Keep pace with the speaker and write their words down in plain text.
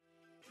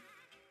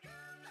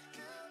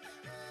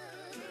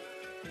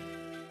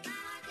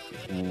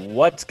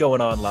What's going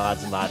on,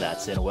 lads and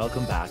ladettes, and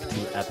welcome back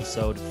to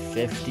episode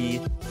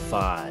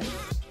 55.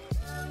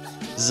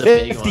 This is a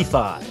big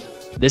 55.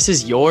 one. This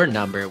is your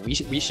number. We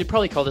should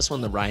probably call this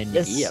one the Ryan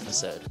McGee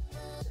episode.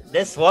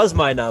 This was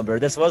my number.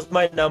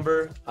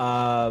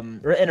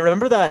 And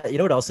remember that, you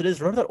know what else it is?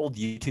 Remember that old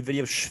YouTube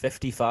video,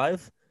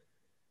 55?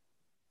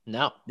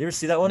 No. You ever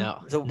see that one?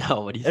 No.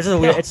 No. What do you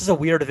it's just a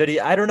weird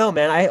video. I don't know,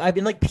 man. I've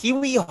been like Pee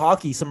Wee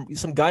Hockey.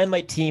 Some guy on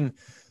my team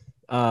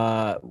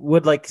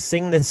would like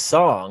sing this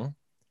song.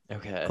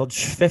 Okay. Called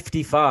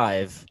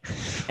 55,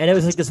 and it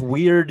was like this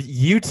weird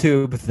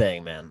YouTube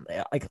thing, man.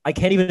 I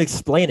can't even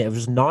explain it. It was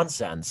just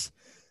nonsense,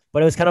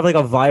 but it was kind of like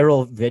a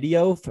viral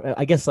video.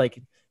 I guess like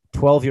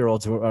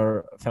 12-year-olds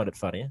found it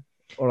funny,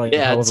 or like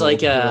it's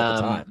like at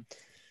the time.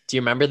 Do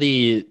you remember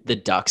the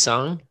duck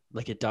song?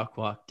 Like a duck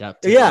walked up.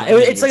 Yeah,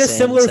 it's like a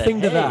similar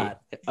thing to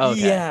that.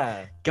 Okay.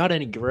 Yeah. Got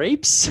any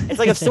grapes? It's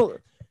like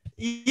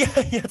yeah.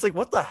 It's like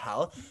what the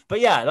hell? But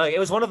yeah, like it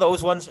was one of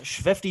those ones.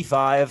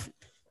 55.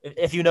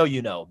 If you know,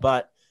 you know.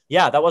 But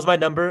yeah, that was my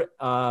number.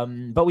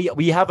 But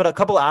we have a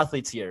couple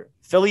athletes here.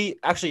 Philly,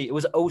 actually, it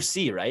was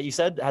OC, right? You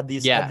said had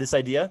this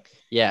idea.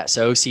 Yeah.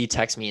 So OC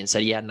texted me and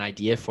said he had an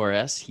idea for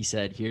us. He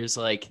said, "Here's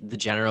like the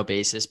general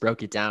basis,"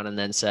 broke it down, and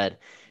then said,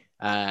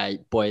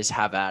 "Boys,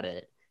 have at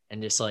it."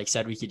 And just like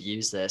said we could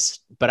use this.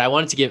 But I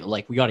wanted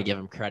to we got to give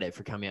him credit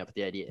for coming up with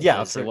the idea.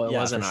 Yeah, it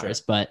wasn't ours,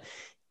 sure. But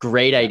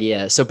great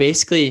idea. So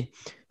basically,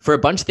 for a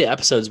bunch of the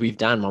episodes we've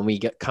done, when we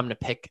come to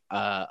pick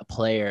a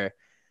player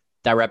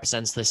that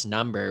represents this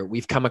number,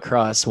 we've come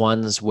across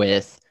ones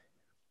with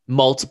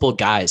multiple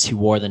guys who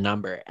wore the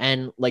number,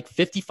 and like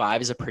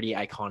 55 is a pretty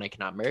iconic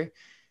number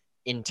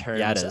in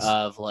terms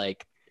of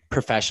like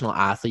professional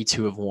athletes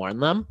who have worn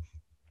them.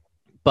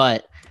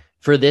 But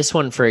for this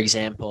one, for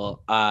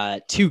example,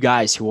 two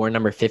guys who wore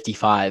number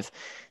 55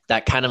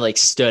 that kind of like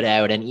stood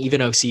out, and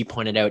even OC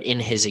pointed out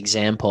in his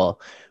example,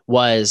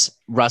 was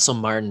Russell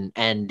Martin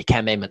and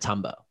Dikembe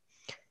Mutombo.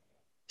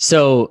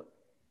 So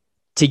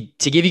to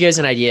give you guys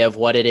an idea of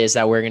what it is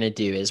that we're going to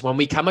do is when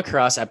we come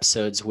across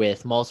episodes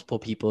with multiple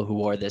people who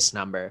wore this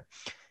number,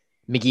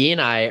 McGee and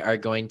I are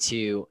going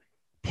to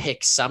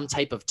pick some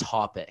type of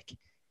topic,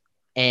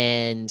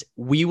 and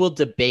we will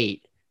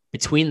debate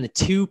between the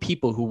two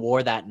people who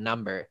wore that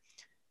number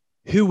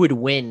who would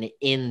win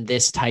in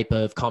this type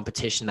of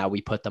competition that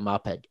we put them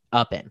up in.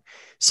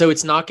 So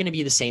it's not going to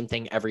be the same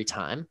thing every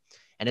time,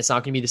 and it's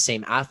not going to be the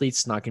same athletes.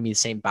 It's not going to be the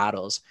same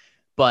battles,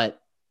 but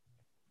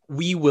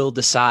we will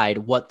decide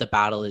what the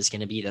battle is going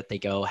to be that they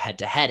go head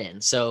to head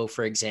in. So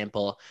for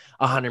example,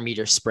 a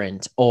 100-meter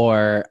sprint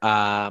or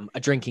a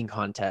drinking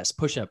contest,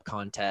 push-up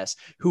contest,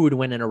 who would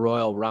win in a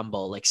Royal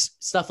Rumble, like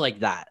stuff like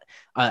that.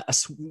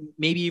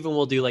 Maybe even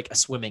we'll do like a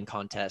swimming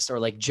contest or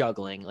like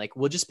juggling. Like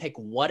we'll just pick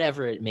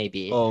whatever it may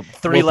be. Oh,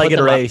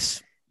 three-legged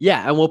race.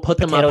 Yeah. And we'll put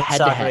them up head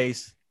to head.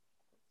 Race.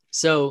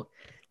 So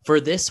for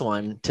this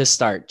one to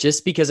start,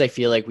 just because I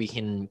feel like we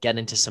can get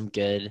into some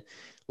good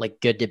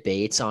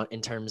debates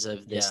in terms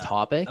of this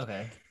topic,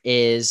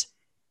 is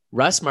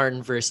Russ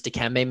Martin versus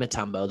Dikembe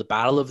Mutombo, the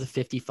battle of the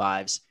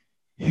 55s,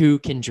 who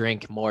can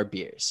drink more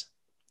beers.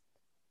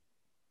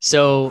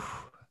 So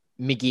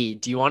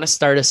McGee, do you want to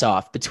start us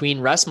off between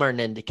Russ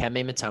Martin and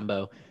Dikembe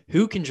Mutombo?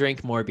 Who can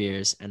drink more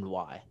beers and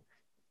why?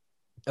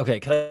 Okay,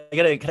 can I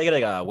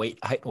get a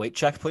weight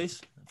check, please,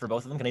 for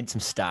both of them? Can I need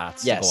some stats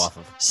to go off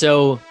of?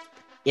 So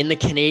in the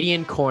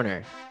Canadian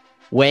corner,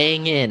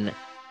 weighing in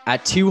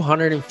at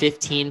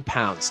 215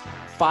 pounds,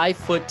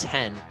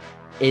 5'10",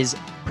 is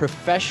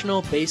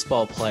professional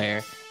baseball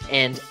player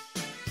and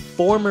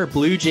former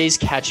Blue Jays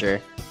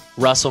catcher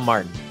Russell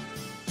Martin.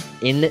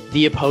 In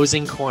the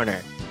opposing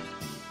corner,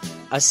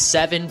 a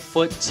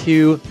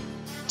 7'2",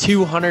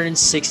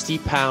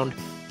 260-pound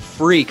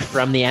freak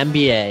from the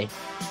NBA,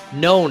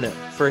 known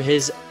for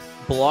his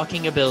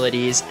blocking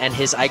abilities and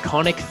his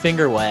iconic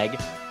finger wag,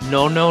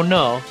 no,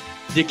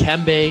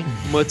 Dikembe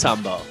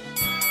Mutombo.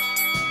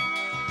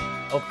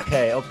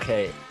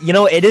 Okay. You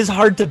know, it is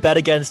hard to bet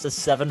against a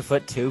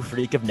 7'2"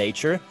 freak of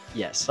nature.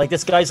 Yes. Like,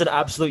 this guy's an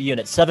absolute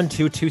unit. 7'2",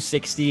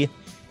 260.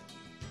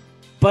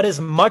 But as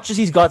much as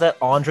he's got that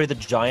Andre the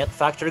Giant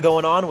factor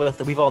going on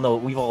we've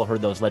all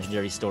heard those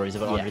legendary stories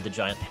about Andre the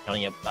Giant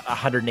counting up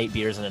 108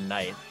 beers in a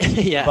night.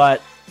 Yeah.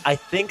 But I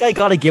think I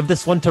got to give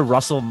this one to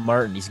Russell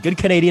Martin. He's a good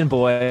Canadian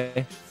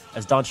boy,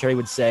 as Don Cherry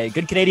would say.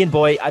 Good Canadian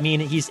boy. I mean,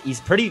 he's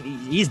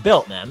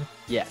built, man.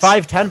 Yes.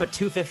 5'10", but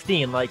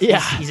 215. Like,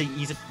 yeah.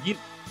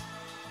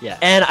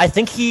 And I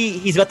think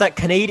he's got that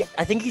Canadian.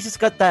 I think he's just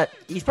got that.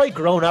 He's probably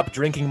grown up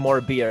drinking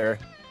more beer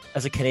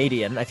as a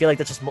Canadian. I feel like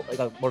that's just more,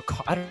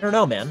 I don't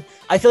know, man.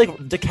 I feel like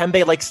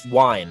Dikembe likes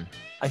wine.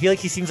 I feel like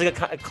he seems like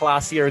a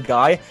classier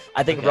guy.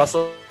 I think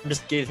Russell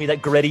just gives me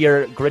that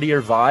grittier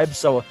vibe.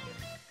 So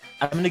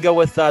I'm going to go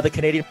with the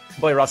Canadian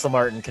boy. Russell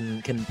Martin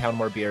can pound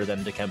more beer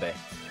than Dikembe.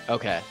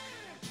 Okay.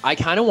 I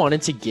kind of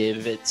wanted to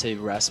give it to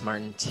Russ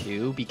Martin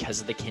too because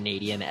of the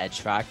Canadian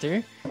edge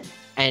factor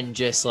and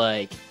just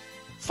like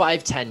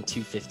 5'10",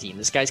 215.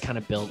 This guy's kind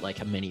of built like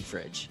a mini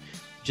fridge.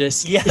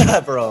 Just yeah,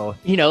 bro.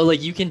 You know,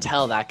 like you can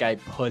tell that guy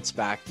puts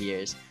back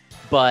beers.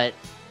 But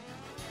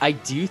I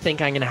do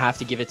think I'm gonna have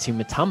to give it to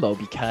Mutombo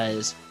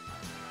because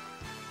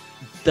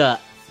the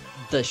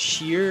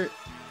sheer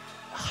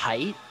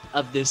height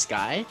of this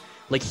guy,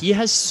 like he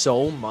has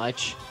so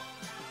much.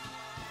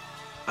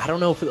 I don't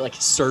know if like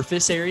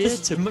surface area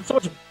to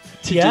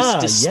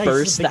just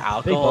disperse the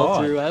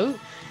alcohol throughout.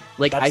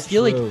 Like I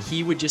feel like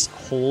he would just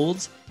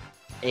hold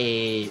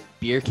a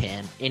beer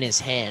can in his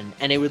hand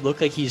and it would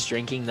look like he's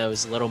drinking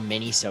those little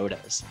mini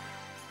sodas.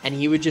 And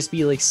he would just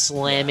be like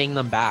slamming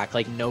them back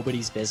like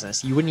nobody's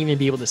business. You wouldn't even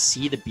be able to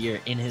see the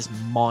beer in his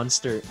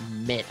monster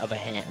mitt of a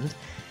hand.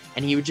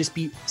 And he would just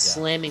be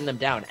slamming them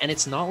down. And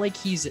it's not like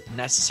he's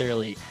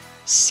necessarily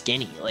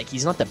skinny. Like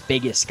he's not the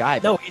biggest guy.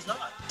 No, he's not.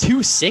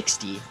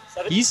 260.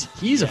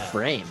 He's a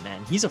frame,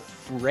 man. He's a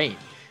frame.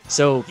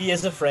 So he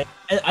is a frame.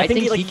 And I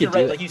think like you're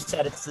right. Like you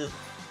said, it's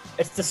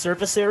the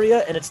surface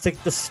area and it's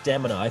the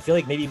stamina. I feel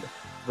like maybe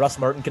Russ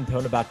Martin can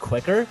tone it back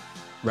quicker.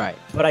 Right.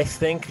 But I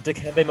think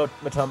Dikembe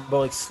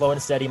Mutombo, like slow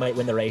and steady, might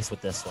win the race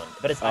with this one.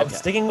 But I'm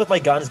sticking with my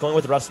guns, going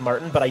with Russ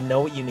Martin. But I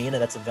know what you mean,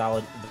 and that's a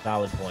valid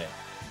point.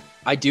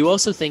 I do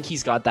also think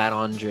he's got that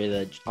Andre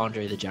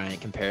the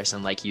Giant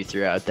comparison, like you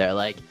threw out there.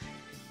 Like,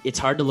 it's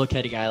hard to look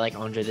at a guy like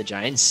Andre the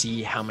Giant,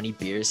 see how many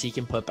beers he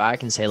can put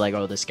back, and say like,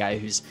 oh, this guy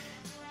who's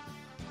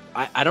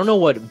I don't know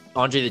what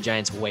Andre the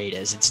Giant's weight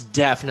is. It's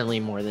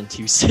definitely more than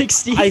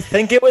 260. I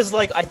think it was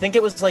like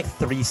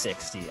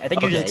 360. I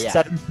think it was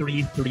 7'3",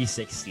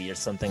 360 or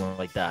something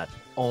like that.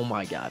 Oh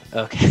my god.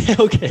 Okay.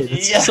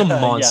 That's just a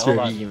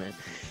monster human.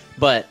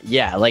 But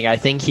yeah, like I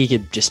think he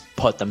could just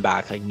put them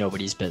back like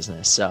nobody's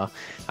business. So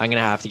I'm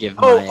gonna have to give.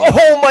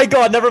 Oh my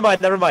god! Never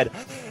mind.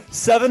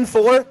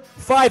 7'4",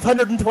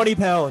 520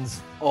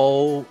 pounds.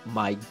 Oh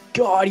my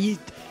god! He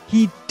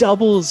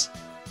doubles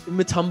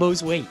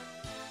Mutombo's weight.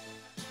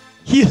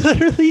 He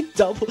literally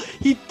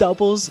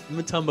doubles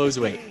Mutombo's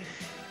weight.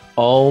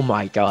 Oh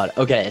my god.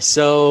 Okay,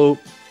 so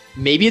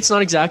maybe it's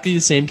not exactly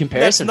the same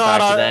comparison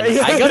factor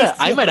then.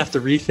 I might have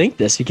to rethink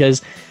this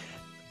because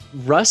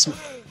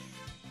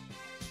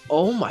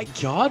oh my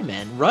god,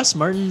 man. Russ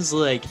Martin's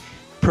like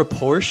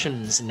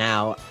proportions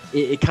now,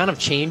 it kind of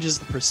changes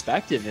the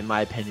perspective in my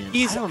opinion.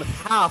 He's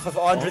half of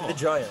Andre the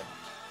Giant.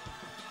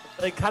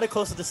 Like kind of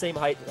close to the same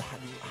height,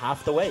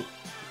 half the weight.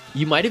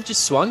 You might have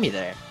just swung me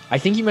there. I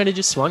think you might have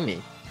just swung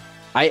me.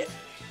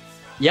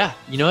 You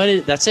know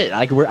what? That's it.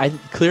 Like I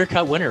clear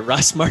cut winner,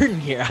 Russ Martin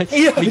here.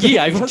 McGee,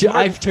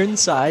 I've turned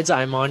sides.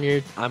 I'm on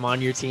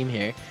your team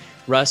here.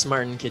 Russ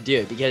Martin could do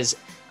it because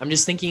I'm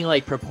just thinking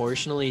like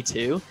proportionally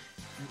too.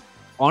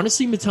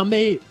 Honestly,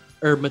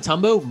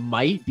 Mutombo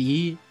might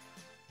be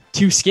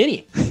too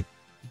skinny.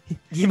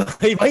 He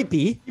might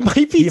be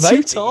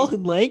too tall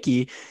and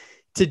lanky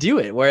to do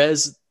it.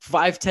 Whereas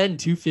 5'10",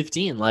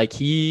 215, like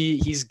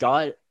he's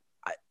got.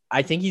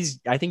 I think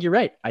you're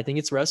right. I think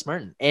it's Russ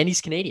Martin, and he's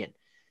Canadian.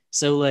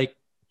 So, like,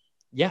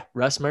 yeah,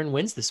 Russ Martin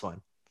wins this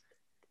one.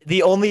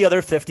 The only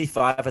other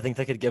 55 I think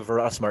that could give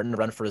Russ Martin a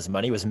run for his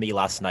money was me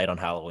last night on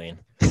Halloween.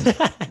 Did you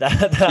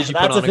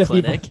put on a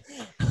clinic?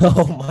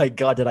 Oh, my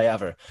God, did I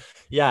ever.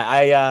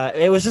 Yeah,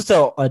 it was just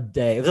a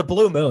day. It was a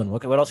blue moon.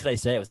 What else can I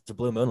say? It was a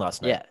blue moon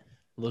last night. Yeah,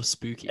 a little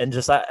spooky. And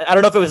just, I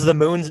don't know if it was the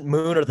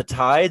moon or the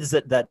tides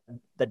that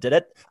did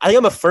it. I think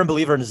I'm a firm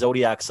believer in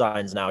zodiac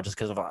signs now just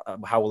because of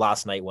how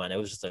last night went. It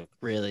was just a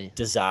really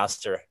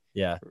disaster.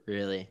 Yeah.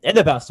 Really. In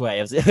the best way.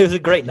 It was a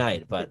great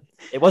night, but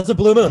it was a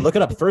blue moon. Look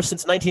it up. First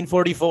since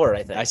 1944,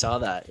 I think. I saw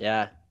that.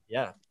 Yeah.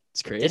 Yeah.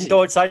 It's crazy. Didn't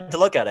go outside to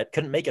look at it.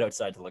 Couldn't make it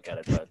outside to look at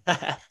it, but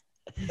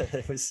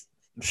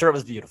I'm sure it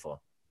was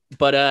beautiful.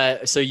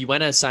 But so you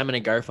went as Simon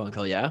and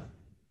Garfunkel, yeah?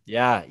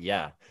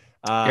 Yeah.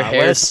 Your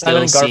hair is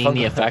still seeing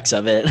the effects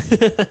of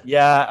it.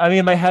 Yeah, I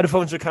mean, my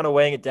headphones are kind of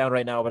weighing it down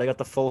right now, but I got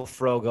the full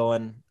fro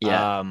going.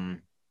 Yeah.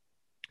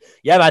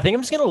 But I think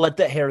I'm just gonna let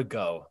that hair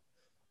go.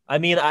 I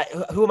mean,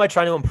 who am I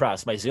trying to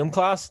impress? My Zoom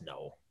class?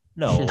 No.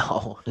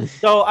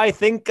 So I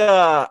think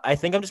I'm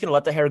just gonna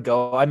let the hair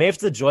go. I may have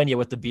to join you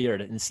with the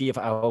beard and see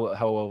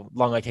how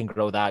long I can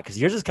grow that because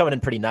yours is coming in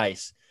pretty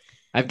nice.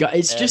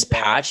 It's just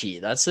patchy.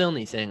 That's the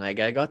only thing. Like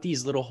I got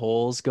these little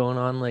holes going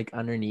on like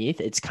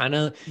underneath. It's kind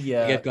of like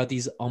I've got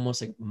these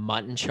almost like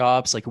mutton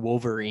chops, like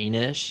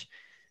Wolverine-ish.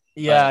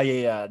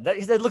 Yeah.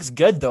 That looks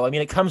good though. I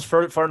mean, it comes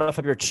far enough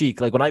up your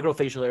cheek. Like when I grow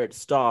facial hair, it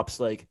stops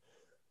like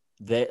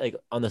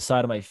on the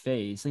side of my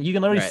face. Like you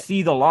can already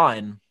see the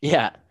line.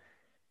 Yeah,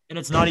 and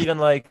it's not even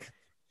like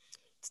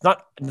it's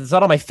not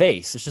on my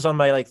face. It's just on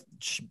my like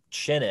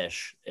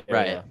chin-ish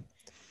area. Right.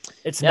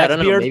 It's I don't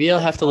know. Maybe I'll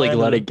have to like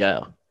let it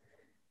go.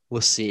 We'll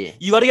see.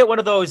 You got to get one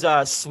of those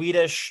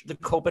the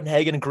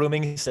Copenhagen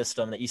grooming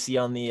system that you see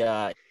on the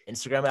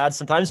Instagram ads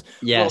sometimes.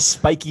 Yes. Little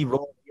spiky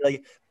roll,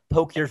 like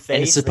poke your face.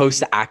 And it's supposed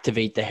to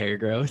activate the hair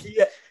growth.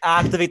 Yeah,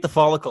 activate the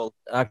follicles.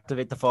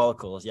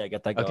 Yeah,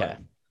 get that going. Okay.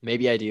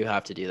 Maybe I do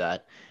have to do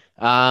that.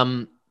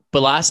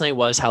 But last night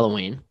was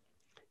Halloween.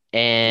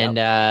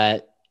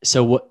 And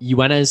so you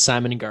went as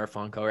Simon and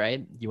Garfunkel,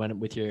 right? You went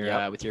with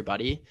your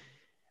buddy.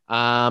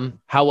 How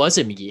was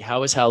it, Miggy?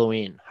 How was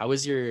Halloween? How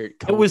was your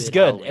COVID It was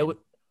good. Halloween?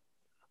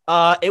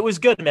 It was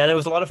good, man. It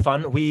was a lot of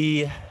fun.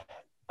 We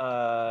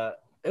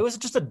It was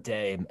just a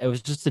day. It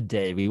was just a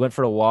day. We went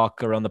for a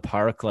walk around the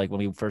park, like when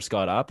we first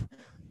got up.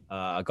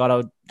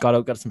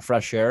 Got some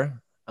fresh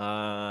air,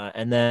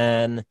 and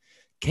then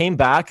came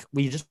back.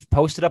 We just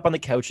posted up on the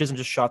couches and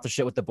just shot the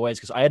shit with the boys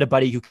because I had a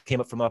buddy who came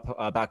up from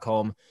back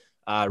home.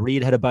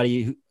 Reed had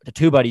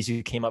two buddies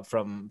who came up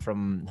from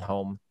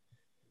home.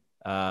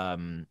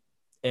 And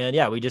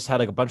yeah, we just had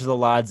like a bunch of the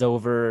lads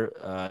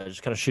over,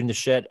 just kind of shooting the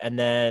shit, and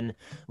then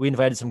we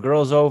invited some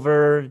girls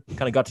over,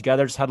 kind of got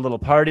together, just had a little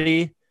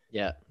party.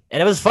 Yeah.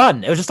 And it was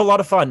fun. It was just a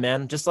lot of fun,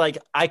 man. Just like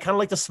I kind of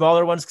like the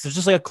smaller ones because it's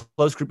just like a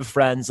close group of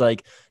friends.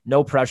 Like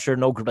no pressure,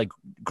 no like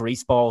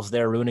grease balls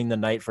there ruining the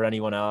night for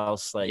anyone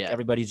else. Like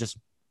everybody's just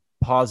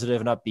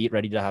positive and upbeat,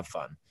 ready to have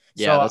fun.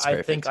 Yeah, so that's I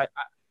perfect. think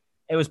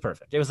it was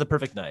perfect. It was the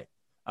perfect night.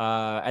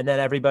 And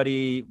then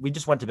we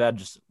just went to bed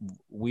just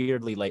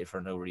weirdly late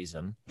for no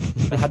reason.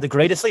 I had the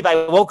greatest sleep.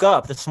 I woke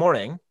up this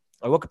morning,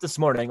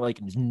 like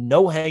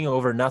no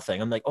hangover,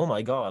 nothing. I'm like, oh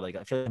my God, like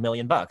I feel like $1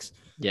 million.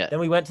 Yeah. Then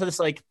we went to this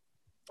like.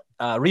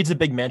 Reed's a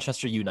big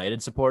Manchester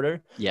United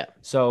supporter. Yeah.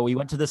 So we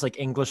went to this like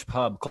English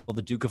pub called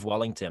the Duke of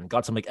Wellington,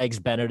 got some like eggs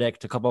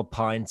Benedict, a couple of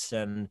pints,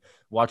 and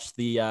watched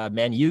the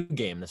Man U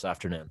game this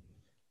afternoon.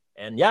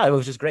 And yeah, it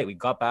was just great. We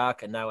got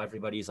back and now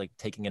everybody's like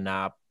taking a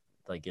nap,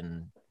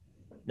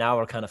 now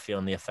we're kind of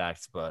feeling the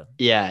effects, but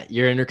yeah,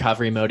 you're in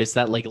recovery mode. It's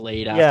that like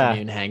late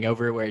afternoon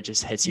hangover where it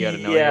just hits you out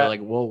of nowhere. You're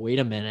like, whoa, wait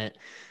a minute.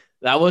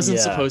 That wasn't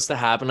supposed to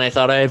happen. I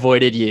thought I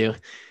avoided you.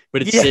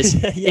 But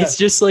it's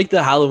just like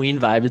the Halloween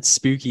vibe. It's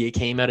spooky. It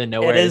came out of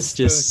nowhere. It's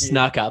just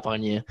snuck up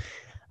on you.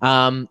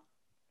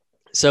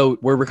 So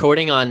we're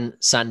recording on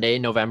Sunday,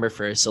 November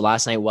 1st. So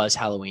last night was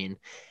Halloween.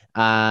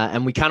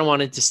 And we kind of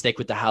wanted to stick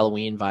with the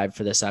Halloween vibe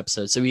for this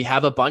episode. So we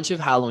have a bunch of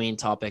Halloween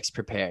topics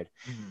prepared.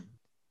 Mm-hmm.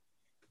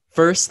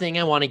 First thing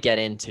I want to get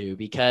into,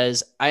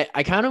 because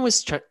I kind of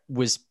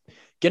was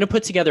going to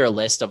put together a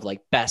list of like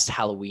best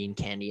Halloween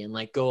candy and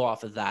like go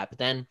off of that. But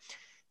then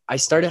I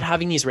started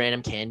having these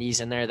random candies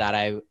in there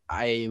that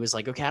I was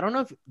like, okay, I don't know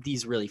if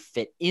these really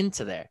fit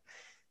into there.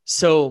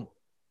 So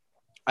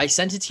I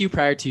sent it to you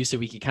prior to, so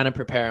we could kind of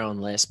prepare our own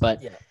list.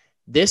 But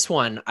this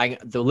one,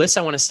 the list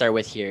I want to start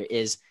with here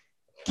is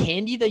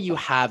candy that you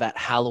have at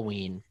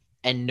Halloween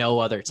and no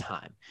other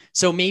time.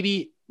 So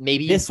maybe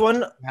this one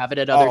you have it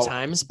at other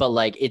times, but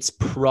like it's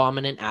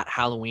prominent at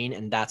Halloween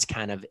and that's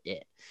kind of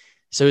it.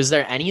 So is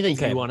there any that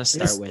you want to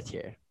start with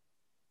here?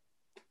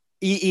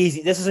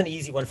 Easy. This is an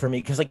easy one for me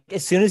because like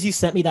as soon as you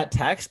sent me that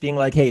text being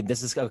like, hey,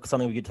 this is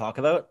something we could talk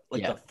about,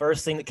 like the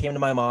first thing that came to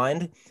my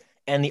mind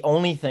and the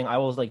only thing I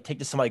will like take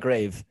this to my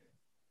grave,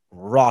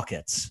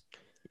 rockets.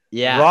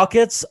 Yeah.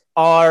 Rockets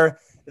are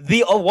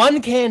the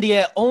one candy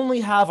I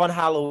only have on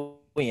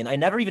Halloween. I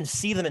never even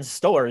see them in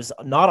stores,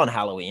 not on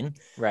Halloween.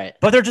 Right.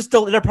 But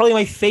they're probably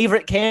my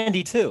favorite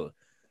candy too.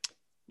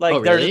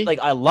 Like they're like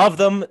I love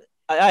them.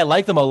 I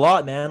like them a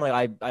lot, man.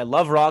 Like I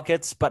love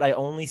rockets, but I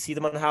only see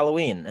them on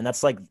Halloween, and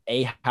that's like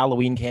a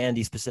Halloween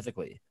candy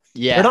specifically.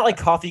 Yeah, they're not like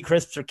coffee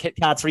crisps or Kit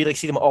Kats where you like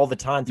see them all the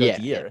time throughout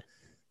the year.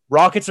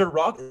 Rockets are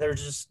they're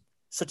just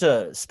such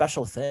a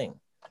special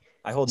thing.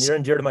 I hold near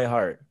and dear to my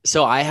heart.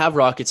 So I have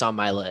rockets on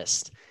my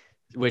list,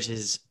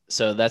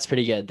 so that's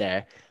pretty good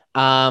there.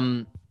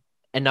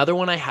 Another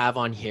one I have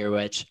on here,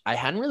 which I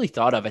hadn't really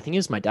thought of, I think it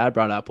was my dad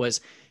brought up,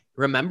 was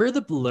remember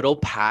the little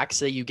packs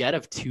that you get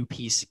of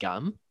 2-piece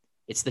gum?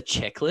 It's the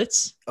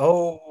chiclets.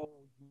 Oh,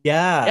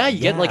 yeah. Yeah, you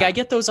get like I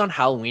get those on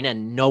Halloween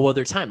and no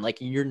other time. Like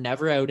you're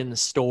never out in the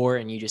store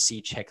and you just see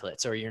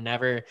chiclets, or you're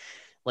never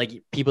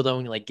like people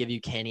don't like give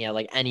you candy at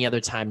like any other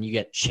time you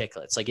get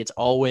chiclets. Like it's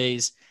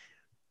always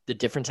the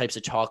different types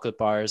of chocolate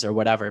bars or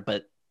whatever,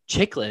 but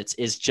chiclets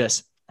is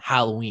just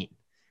Halloween.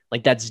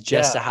 Like that's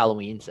just a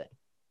Halloween thing.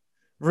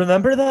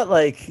 Remember that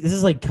like this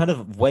is like kind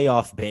of way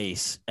off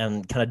base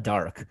and kind of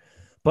dark.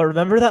 But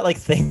remember that like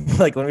thing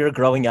like when we were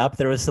growing up,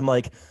 there was some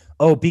like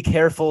oh, be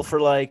careful for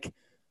like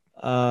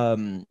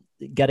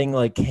getting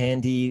like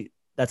candy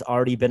that's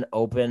already been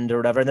opened or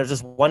whatever. And there's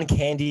this one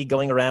candy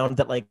going around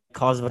that like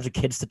caused a bunch of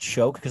kids to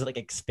choke because it like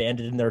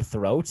expanded in their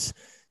throats.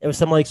 It was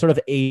some like sort of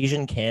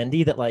Asian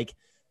candy that like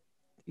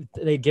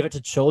they'd give it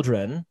to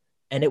children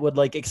and it would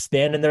like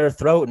expand in their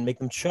throat and make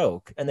them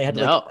choke. And they had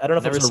like, I don't know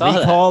if it was a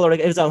recall or like,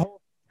 it was a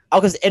whole,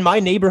 because in my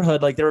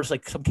neighborhood, like there was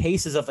like some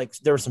cases of like,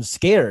 there were some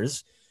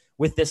scares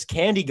with this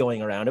candy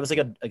going around. It was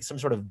like some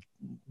sort of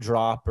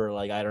drop or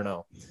like, I don't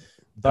know.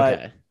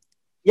 But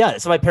yeah,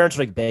 so my parents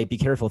were like, babe, be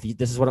careful.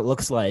 This is what it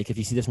looks like. If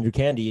you see this in your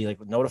candy,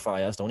 like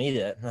notify us. Don't eat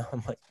it. And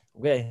I'm like,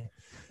 okay.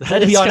 I had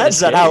to be on edge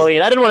that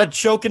Halloween. I didn't want to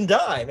choke and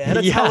die, man.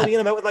 It's Halloween.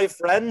 I'm out with my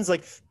friends,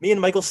 like me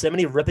and Michael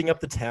Simony ripping up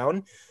the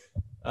town.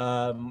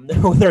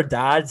 With their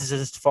dads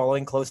just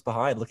following close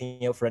behind,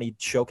 looking out for any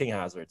choking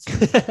hazards.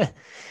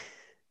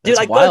 Dude,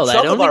 wild.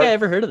 I don't think I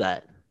ever heard of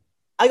that.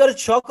 I got a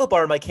chocolate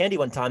bar in my candy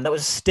one time that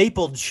was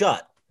stapled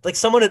shut. Like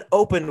someone had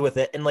opened with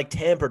it and like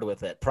tampered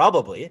with it.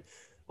 Probably.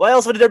 Why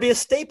else would there be a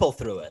staple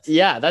through it?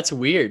 Yeah, that's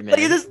weird, man.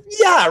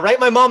 Like, right?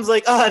 My mom's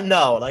like,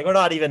 no, like we're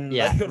not even.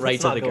 Yeah, like, right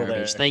to the garbage.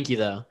 There. Thank you,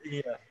 though.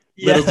 Yeah.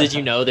 Little did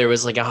you know there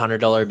was like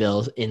 $100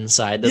 bill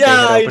inside that they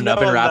had opened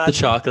up and wrapped the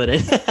chocolate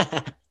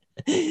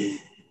in.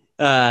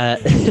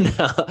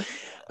 No.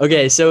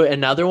 Okay, so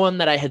another one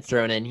that I had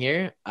thrown in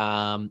here,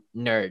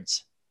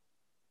 nerds.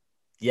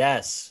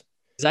 Yes.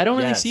 Because I don't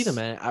really see them.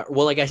 Yes.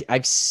 Well, like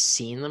I've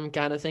seen them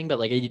kind of thing, but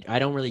like I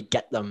don't really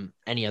get them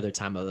any other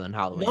time other than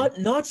Halloween.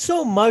 Not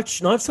so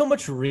much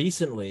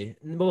recently.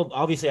 Well,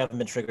 obviously I haven't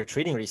been trick or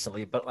treating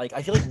recently, but like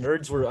I feel like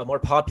nerds were a more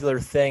popular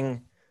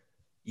thing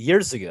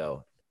years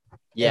ago and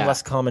Yeah,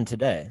 less common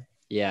today.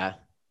 yeah,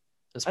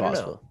 that's I don't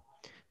know.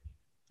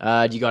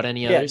 possible. Do you got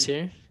any Yeah. others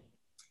here?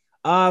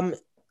 Um.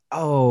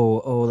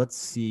 Oh. Let's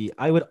see.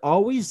 I would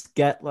always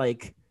get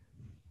like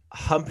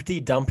Humpty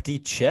Dumpty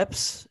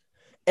chips,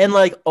 and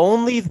like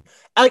only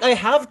like I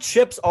have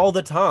chips all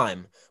the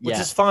time, which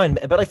Yeah. is fine.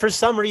 But like for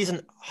some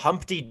reason,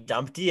 Humpty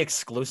Dumpty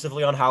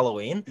exclusively on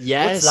Halloween. What's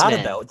Yes, that man.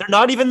 about? They're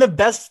not even the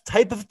best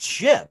type of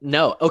chip.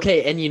 No.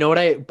 Okay, and you know what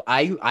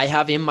I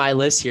have in my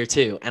list here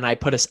too, and I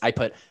put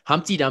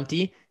Humpty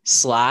Dumpty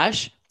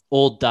slash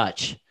Old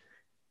Dutch.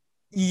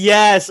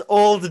 Yes,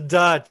 Old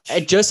Dutch.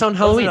 Just on Those are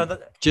Halloween.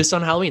 not. Just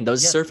on Halloween.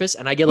 Those Yeah. surface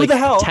and I get Who like the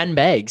hell? 10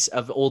 bags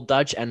of Old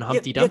Dutch and Yeah,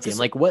 Humpty yeah. Dumpty. I'm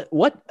like, what?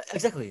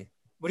 Exactly.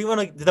 What do you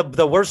want to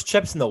the worst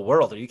chips in the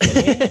world? Are you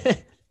kidding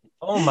me?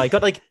 Oh my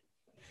god! Like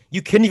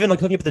you couldn't even like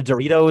hook me up with the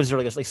Doritos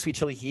or like sweet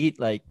chili heat.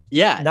 Like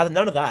Yeah. none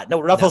of that. No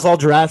No. Ruffles all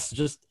dressed.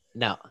 Just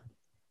No.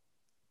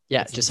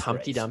 Yeah, it's a just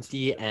Humpty disgrace.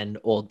 Dumpty and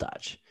Old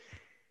Dutch.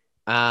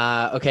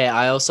 Okay,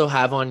 I also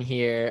have on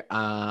here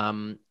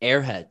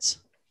Airheads.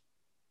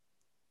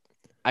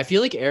 I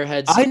feel like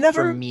Airheads I for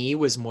never. me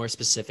was more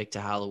specific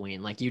to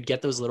Halloween. Like you'd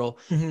get those little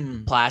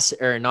Mhm.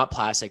 plastic or not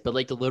plastic, but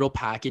like the little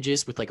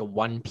packages with like a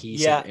one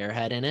piece of Yeah.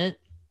 Airhead in it.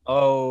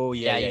 Oh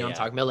yeah, Yeah, you yeah, know what I'm yeah.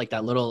 talking about? Like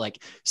that little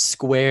like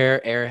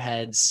square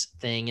Airheads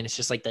thing, and it's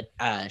just like the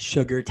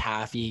sugar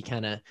taffy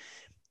kind of.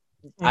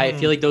 I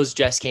feel Mhm. like those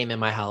just came in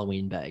my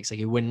Halloween bags. Like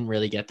you wouldn't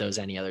really get those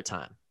any other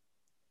time.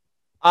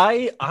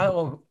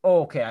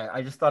 Okay.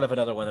 I just thought of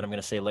another one that I'm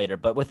gonna say later.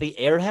 But with the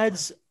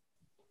Airheads,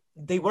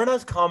 they weren't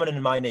as common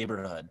in my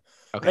neighborhood.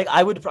 Okay.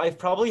 Like I've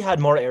probably had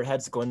more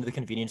Airheads going to the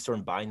convenience store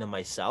and buying them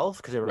myself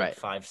because they were like Right.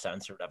 5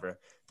 cents or whatever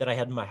than I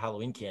had in my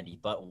Halloween candy.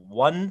 But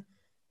one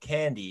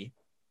candy,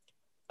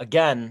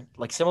 again,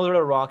 like similar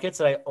to Rockets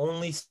that I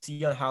only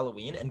see on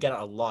Halloween and get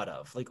a lot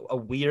of, like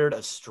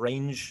a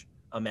strange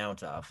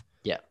amount of,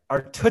 Yeah.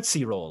 are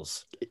Tootsie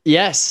Rolls.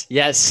 Yes.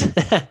 Yes.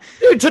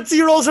 Dude,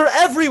 Tootsie Rolls are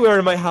everywhere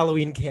in my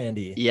Halloween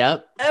candy.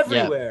 Yep. Yep.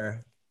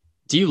 Everywhere.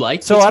 Do you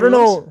like So I Tootsie don't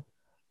Rolls? know.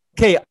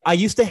 Okay, I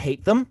used to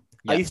hate them.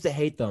 Yep.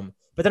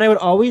 But then I would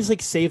always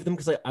like save them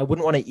because like, I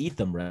wouldn't want to eat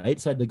them, right?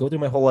 So I'd like, go through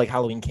my whole like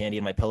Halloween candy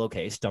in my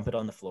pillowcase, dump it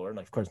on the floor, and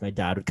like, of course my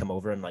dad would come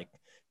over and like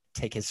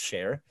take his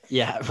share.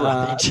 Yeah.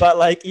 Rummage. But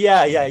like,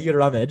 yeah, you'd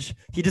rummage.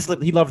 He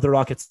loved the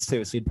Rockets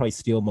too, so he'd probably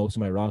steal most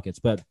of my Rockets.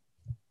 But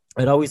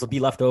I'd always be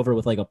left over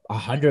with like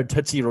 100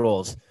 Tootsie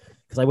Rolls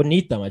because I wouldn't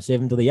eat them. I'd save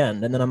them to the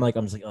end, and then I'm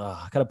just like, oh,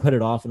 I gotta put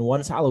it off. And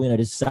once Halloween, I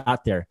just sat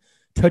there,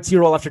 Tootsie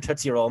Roll after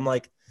Tootsie Roll. I'm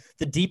like,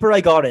 the deeper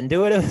I got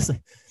into it, it was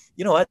like,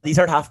 you know what? These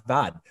aren't half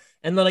bad.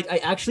 And then like I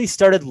actually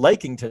started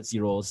liking Tootsie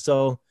Rolls.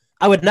 So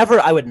I would never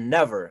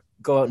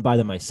go out and buy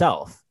them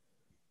myself.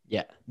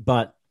 Yeah.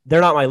 But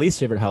they're not my least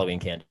favorite Halloween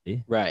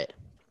candy. Right.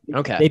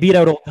 Okay. They beat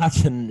out Old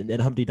Dutch and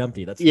Humpty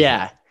Dumpty. That's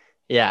Yeah.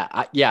 Yeah.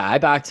 I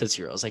back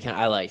Tootsie Rolls.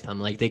 I like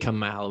them. Like they come in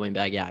my Halloween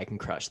bag. Yeah, I can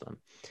crush them.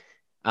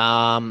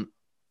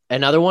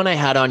 Another one I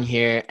had on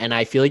here, and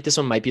I feel like this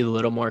one might be a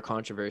little more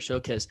controversial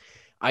because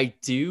I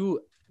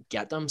do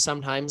get them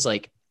sometimes,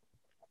 like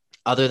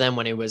other than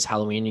when it was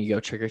Halloween and you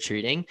go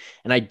trick-or-treating,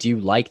 and I do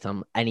like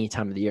them any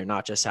time of the year,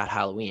 not just at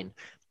Halloween.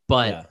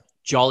 But Yeah.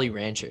 Jolly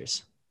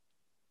Ranchers.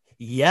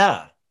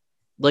 Yeah.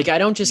 Like I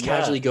don't just Yeah.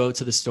 casually go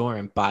to the store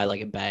and buy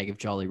like a bag of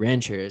Jolly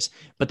Ranchers,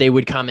 but they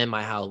would come in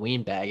my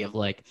Halloween bag of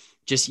like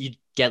just you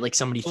get like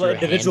somebody Well, threw a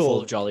handful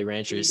individual. of Jolly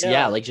Ranchers. Yeah.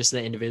 Yeah, like just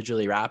the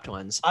individually wrapped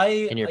ones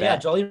in your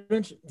bag. Jolly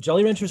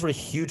Ranchers were a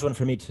huge one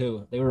for me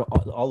too. They were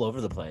all over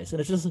the place, and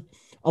it's just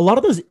a lot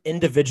of those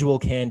individual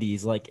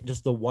candies, like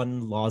just the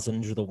one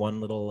lozenge or the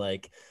one little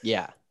like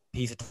Yeah.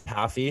 piece of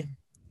taffy. A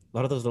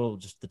lot of those little,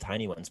 just the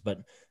tiny ones, but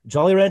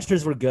Jolly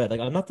Ranchers were good.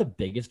 Like I'm not the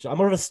biggest. I'm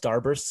more of a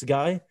Starburst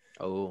guy.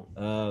 Oh.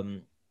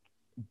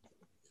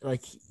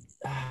 Like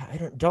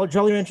I don't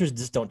Jolly Ranchers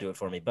just don't do it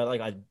for me. But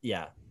like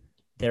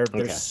they're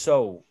Okay.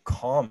 so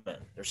common.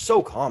 They're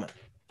so common.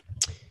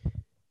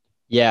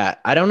 Yeah,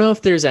 I don't know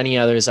if there's any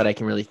others that I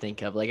can really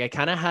think of. Like I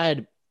kind of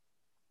had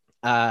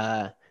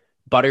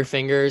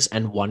Butterfingers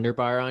and Wonder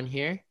Bar on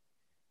here.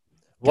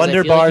 'Cause I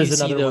Wonder feel like Bar you is see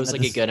another one those that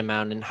like a just good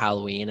amount in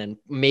Halloween, and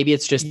maybe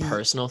it's just Ye-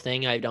 personal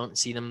thing. I don't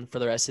see them for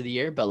the rest of the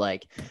year, but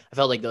like I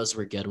felt like those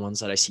were good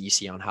ones that you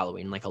see on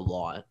Halloween like a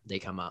lot. They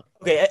come up.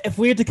 Okay, if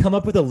we had to come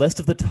up with a list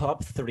of the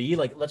top three,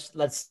 like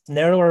let's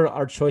narrow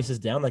our choices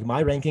down. Like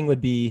my ranking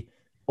would be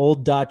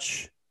Old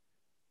Dutch,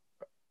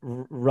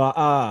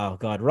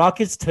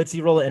 Rockets,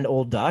 Tootsie Roll, and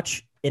Old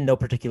Dutch in no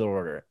particular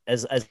order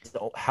as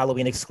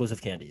Halloween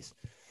exclusive candies.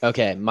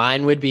 Okay,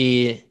 mine would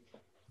be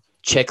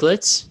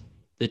Chiclets,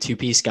 the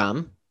 2-piece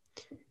gum,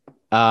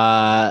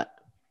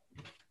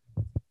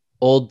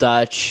 Old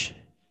Dutch,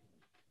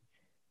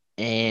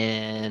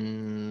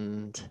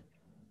 and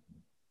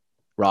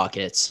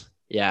Rockets.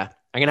 Yeah,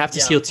 I'm gonna have to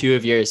Yeah. steal two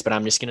of yours, but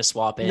I'm just gonna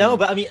swap in. No,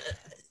 but I mean,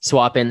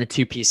 swap in the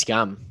 2-piece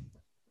gum.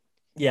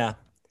 yeah,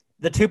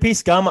 the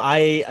 2-piece gum,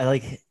 I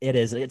like. It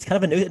is. It's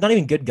kind of a new, not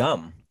even good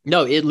gum.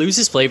 No, it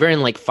loses flavor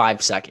in like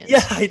 5 seconds.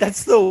 Yeah,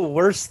 that's the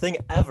worst thing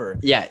ever.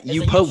 Yeah, It's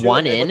you like put chew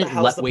one it, like, in, what the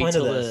hell's the wait point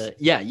of till this?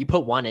 you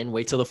put one in,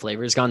 wait till the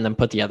flavor is gone, then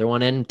put the other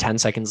one in. 10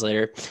 seconds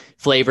later,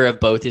 flavor of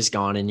both is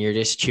gone, and you're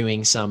just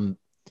chewing some,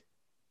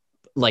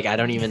 like, I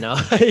don't even know.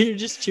 You're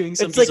just chewing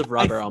some It's piece like of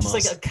rubber almost.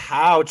 It's like a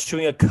cow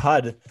chewing a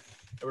cud,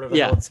 or whatever the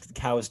Yeah. hell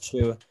cows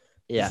chew.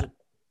 Yeah.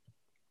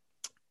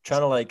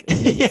 Trying to like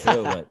make it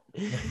through it.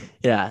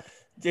 Yeah.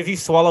 If you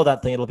swallow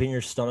that thing, it'll be in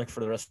your stomach for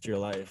the rest of your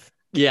life.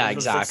 Yeah, It'll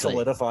just, like, exactly.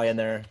 solidify in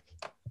there.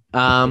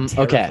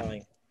 Okay.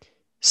 Terrifying.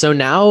 So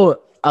now,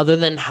 other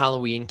than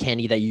Halloween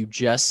candy that you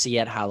just see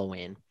at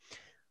Halloween,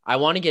 I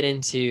want to get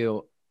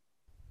into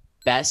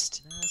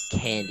best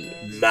candy.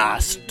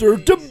 Master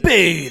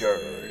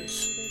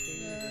debaters.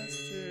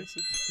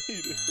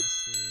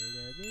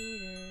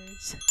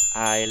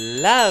 I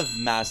love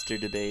master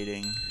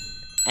debating.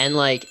 And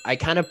like, I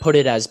kind of put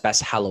it as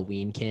best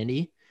Halloween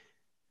candy,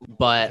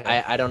 but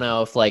Okay. I don't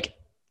know if like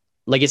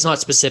it's not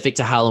specific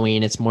to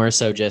Halloween. It's more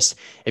so just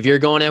if you're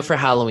going out for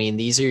Halloween,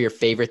 these are your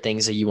favorite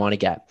things that you want to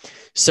get.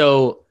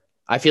 So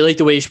I feel like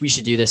the way we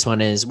should do this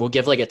one is we'll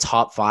give like a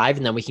top 5,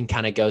 and then we can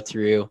kind of go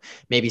through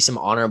maybe some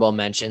honorable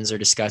mentions or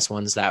discuss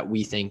ones that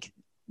we think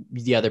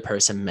the other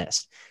person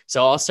missed.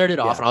 So I'll start it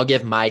off and I'll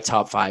give my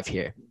top 5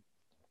 here.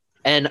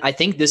 And I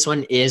think this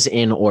one is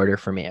in order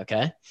for me.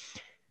 Okay.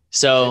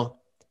 So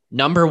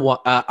number 1,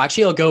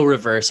 actually I'll go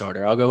reverse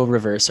order.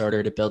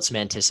 To build some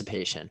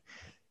anticipation.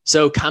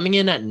 So coming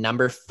in at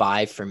number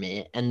 5 for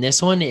me, and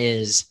this one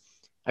is,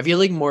 I feel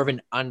like more of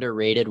an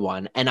underrated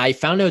one. And I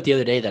found out the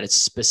other day that it's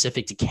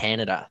specific to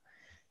Canada,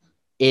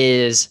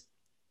 is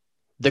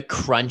the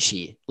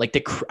crunchy, like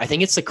I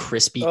think it's the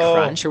crispy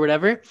crunch or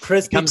whatever.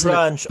 Crispy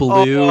crunch.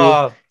 Blue.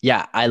 Oh,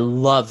 yeah. I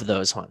love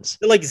those ones.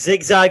 they're like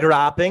zigzag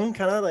wrapping,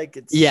 kind of like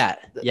it's Yeah.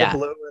 the Yeah.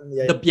 blue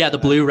and The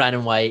blue, red,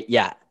 and white.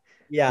 Yeah.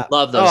 Yeah.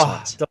 Love those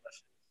ones.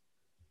 Delicious.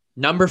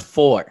 Number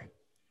 4.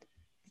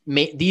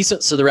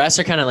 So the rest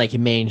are kind of like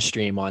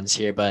mainstream ones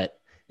here, but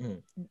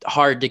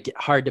hard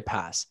to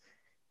pass.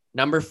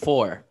 Number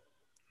 4,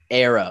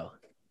 Aero.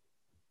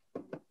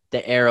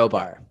 The Aero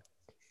bar.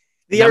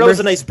 The Aero was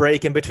a nice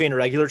break in between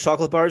regular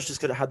chocolate bars,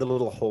 just because it had the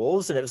little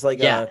holes, and it was like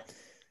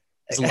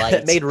it's light.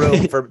 it made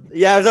room for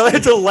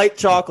it's a light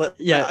chocolate.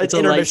 Yeah, it's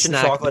a light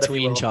snack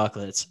between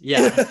chocolates.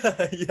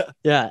 Yeah.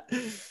 Yeah.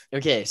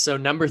 Okay, so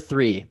number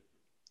 3,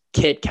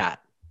 Kit Kat.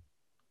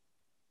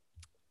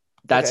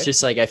 That's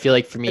just like, I feel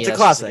like for me, it's a that's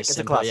classic. Just like it's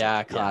simple, a classic.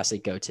 Yeah,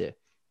 classic go-to.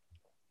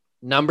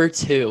 Number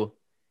 2,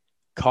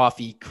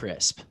 Coffee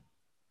Crisp.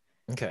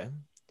 Okay.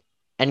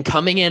 And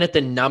coming in at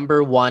the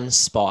number 1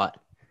 spot,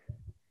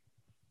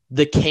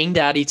 the King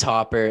Daddy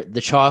topper,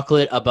 the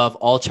chocolate above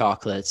all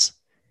chocolates,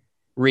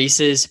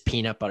 Reese's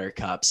Peanut Butter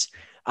Cups.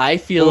 I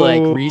feel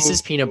like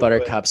Reese's Peanut Butter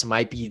Cups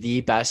might be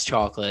the best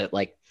chocolate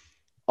like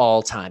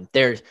all time.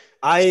 They're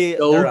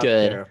so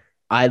good.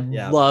 I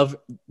love,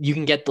 you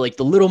can get like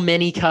the little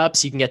mini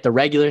cups, you can get the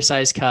regular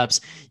size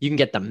cups, you can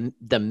get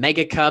the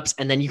mega cups,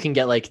 and then you can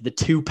get like the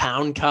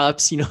 2-pound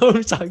cups. You know what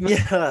I'm talking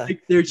about? Yeah.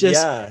 Like, they're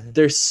just,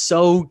 they're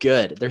so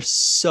good. They're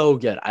so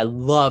good. I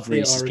love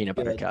Reese's Peanut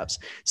Butter Cups.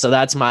 So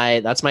that's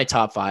my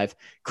top 5: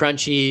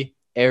 Crunchy,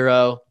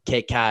 Aero,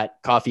 Kit Kat,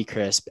 Coffee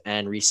Crisp,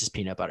 and Reese's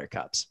Peanut Butter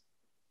Cups.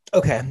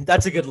 Okay.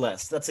 That's a good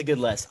list.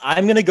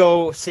 I'm going to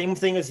go same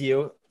thing as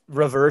you,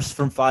 reverse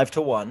from 5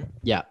 to 1.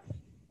 Yeah.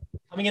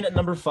 Coming in at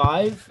number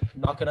 5,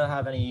 not going to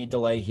have any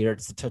delay here.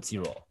 It's the Tootsie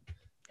Roll.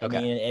 Okay.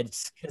 I mean,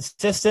 it's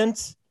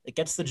consistent. It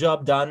gets the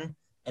job done,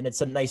 and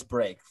it's a nice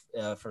break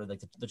for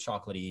like the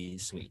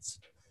chocolatey sweets.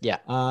 Yeah.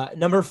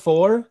 Number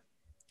 4,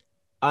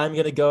 I'm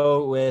going to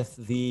go with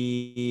I'm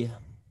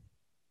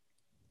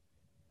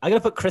going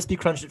to put Crispy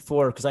Crunch at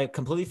 4 because I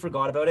completely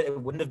forgot about it.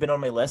 It wouldn't have been on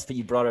my list, but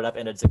you brought it up,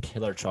 and it's a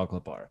killer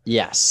chocolate bar.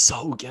 Yeah,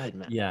 so good,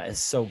 man. Yeah, it's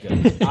so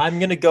good. I'm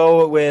going to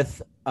go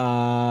with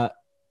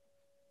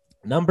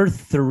number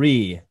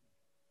 3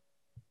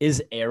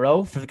 is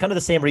Aero for kind of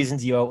the same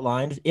reasons you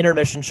outlined.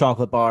 Intermission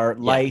chocolate bar,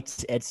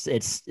 light. Yeah. It's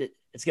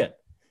good.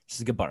 It's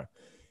a good bar.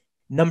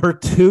 Number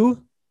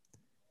 2,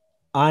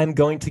 I'm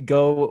going to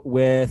go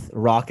with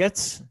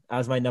Rockets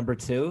as my number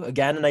 2.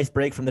 Again, a nice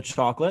break from the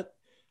chocolate.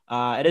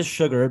 It is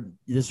sugar.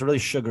 It is really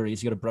sugary,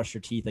 so you got to brush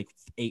your teeth like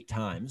 8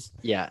 times.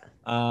 Yeah.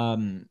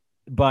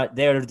 But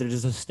they're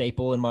just a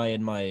staple in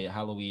my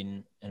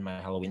Halloween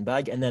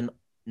bag. And then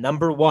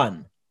number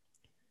 1.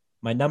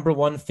 My number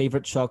 1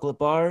 favorite chocolate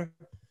bar,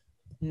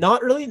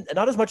 not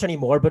as much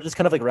anymore, but just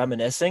kind of like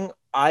reminiscing.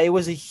 I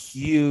was a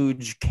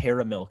huge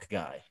Caramilk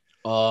guy.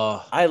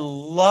 Oh, I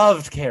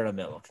loved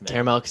Caramilk, man.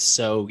 Caramilk is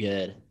so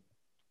good.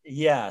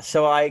 Yeah,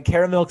 so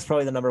Caramilk's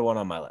probably the number 1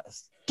 on my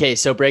list. Okay,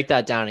 so break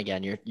that down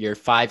again. You're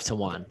 5 to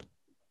 1.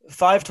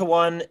 5 to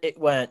 1. It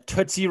went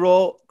Tootsie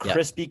Roll,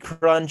 Crispy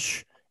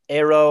Crunch,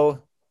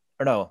 Aero,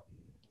 or no?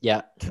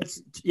 Yeah.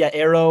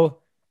 Aero,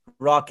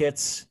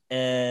 Rockets,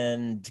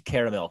 and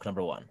Caramilk,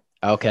 number 1.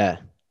 Okay.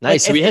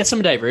 Nice. So Like, we had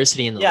some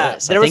diversity in the yeah,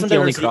 list. there I was think some the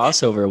only diversity.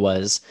 crossover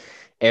was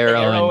Arrow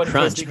Arrow and and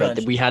Crispy Crunch, but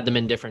Crunch. we had them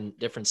in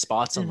different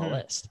spots on the Mhm.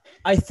 list.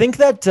 I think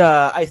that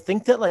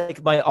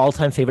like my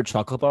all-time favorite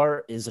chocolate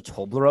bar is a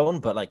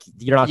Toblerone, but like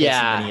you're not gonna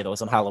see many Yeah. of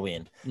those on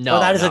Halloween. But No, no,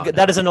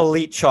 that is no. an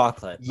elite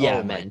chocolate. Yeah, Oh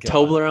my man. god.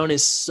 Toblerone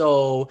is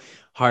so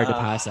hard to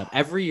pass up. Uh,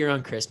 Every year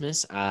on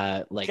Christmas,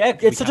 like we it's such a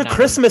kind of have them.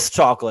 Christmas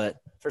chocolate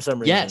for some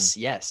reason. Yes,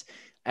 yes.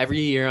 Every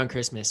year on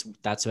Christmas,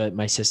 that's what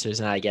my sisters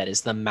and I get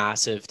is the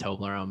massive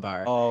Toblerone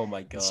bar. Oh my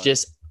It's god.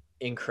 just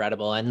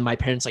incredible. And my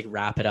parents like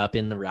wrap it up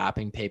in the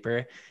wrapping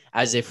paper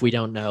as if we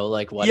don't know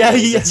like what it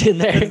is that's in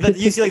there.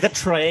 You see like the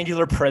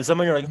triangular prism,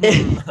 and you're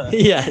like,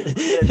 Yeah.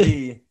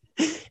 maybe.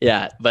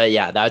 Yeah, but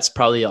yeah, that's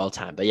probably all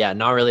time. But yeah,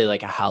 not really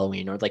like a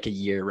Halloween or like a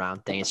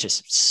year-round thing. It's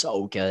just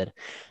so good.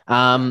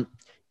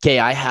 Okay,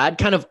 I had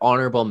kind of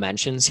honorable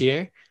mentions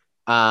here.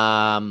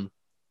 O.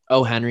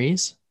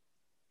 Henry's,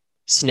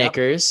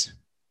 Snickers,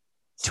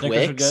 Snickers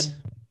are Twix, good.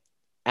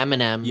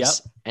 M&M's, Yep.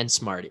 and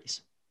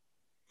Smarties.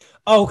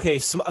 Okay,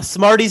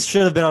 Smarties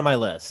should have been on my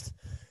list.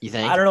 You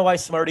think? I don't know why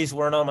Smarties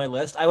weren't on my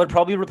list. I would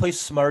probably replace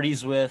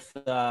Smarties with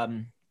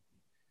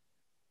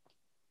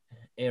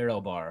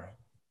Aero Bar.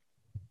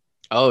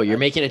 Oh, you're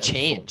making a That's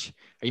change.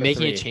 Are you For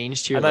making a 3.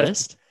 change to your I'm at-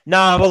 list?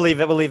 No, we'll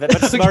leave it. We'll leave it.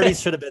 But Okay.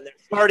 Smarties should have been there.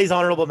 Smarties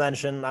honorable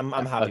mention. I'm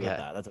happy Okay. with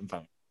that. I'm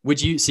fine.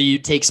 Would you? So you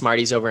take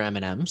Smarties over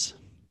M&M's?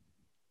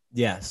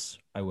 Yes,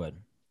 I would.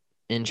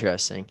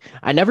 Interesting.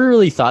 I never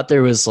really thought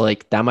there was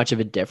like that much of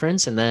a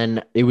difference. And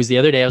then it was the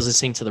other day I was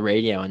listening to the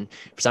radio, and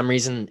for some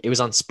reason it was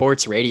on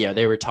sports radio.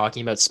 They were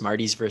talking about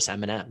Smarties versus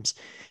M&M's.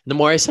 The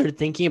more I started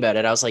thinking about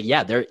it, I was like,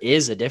 yeah, there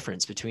is a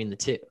difference between the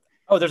two.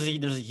 Oh, there's a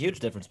huge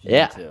difference between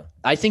Yeah. the two.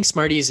 I think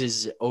Smarties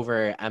is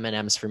over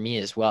M&M's for me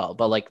as well.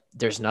 But like,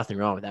 there's nothing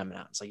wrong with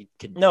M&M's. Like, you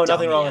could No, nothing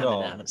dummy wrong at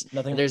all. M&Ms.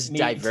 Nothing. And there's me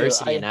too.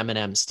 diversity in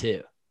M&M's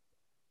too.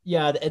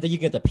 Yeah, you can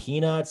get the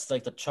peanuts,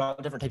 like the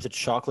different types of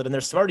chocolate, and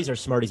their Smarties are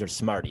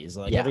Smarties.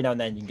 Like Yeah. every now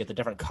and then you can get the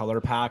different color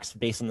packs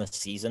based on the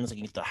seasons. Like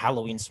you get the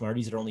Halloween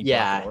Smarties that are only Yeah,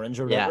 black and orange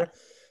or yeah. whatever.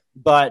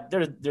 But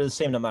they're the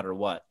same no matter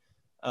what.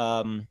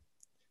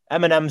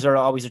 M&Ms are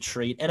always a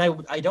treat, and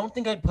I don't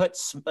think I'd put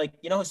like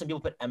how some people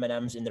put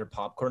M&Ms in their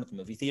popcorn at the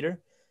movie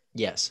theater.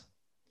 Yes.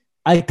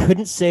 I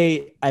couldn't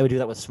say I would do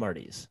that with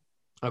Smarties.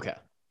 Okay.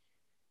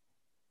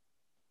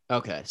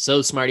 Okay.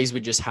 So Smarties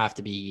would just have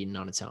to be eaten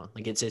on its own.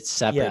 Like it's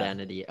separate Yeah.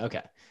 entity.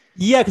 Okay.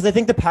 Yeah, because I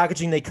think the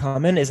packaging they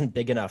come in isn't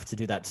big enough to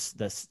do this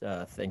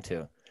thing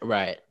too.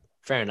 Right.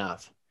 Fair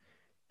enough.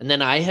 And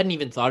then I hadn't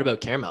even thought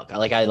about caramel.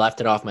 I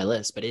left it off my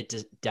list, but it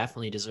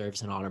definitely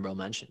deserves an honorable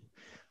mention.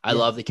 I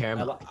love the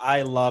caramel.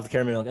 I love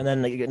caramel milk, and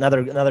then like,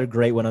 another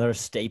great one, another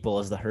staple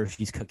is the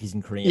Hershey's cookies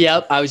and cream.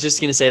 Yep. I was just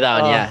going to say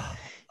that one. Yeah.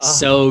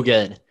 So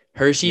good.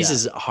 Hershey's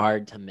is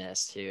hard to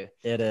miss too.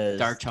 It is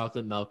Dark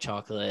chocolate, milk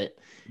chocolate,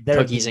 They're-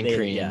 cookies and they-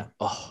 cream. Yeah,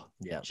 Oh,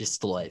 yeah.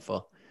 just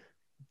delightful.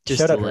 Just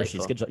Shout out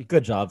delightful. Hershey's.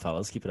 Good job,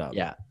 fellas. Keep it up.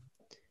 Yeah.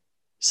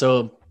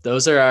 So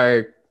those are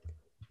our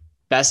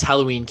best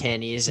Halloween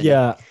candies and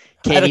Yeah.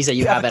 candies that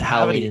you I have have at a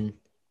cavity. Halloween.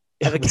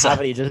 I have a What's that?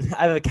 cavity.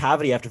 I have a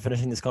cavity after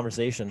finishing this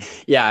conversation.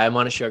 Yeah, I'm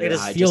on a sugar I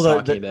just high feel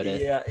just talking about it.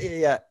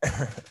 Yeah.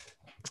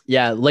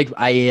 Yeah, like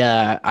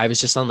I was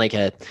just on like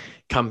a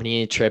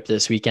company trip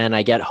this weekend.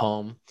 I get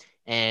home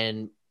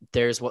and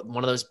there's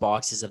one of those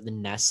boxes of the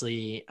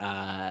Nestle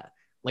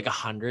like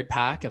 100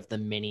 pack of the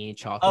mini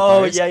chocolate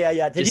bars.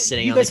 yeah. Just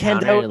sitting you on the guys hand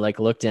counter out? and like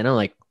looked in. I'm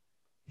like,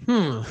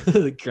 grab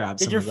some.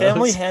 Did your of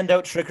family those. hand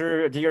out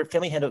Did your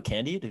family hand out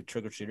candy to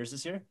trick or treaters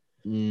this year?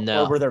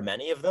 No, Or were there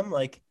many of them?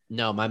 Like,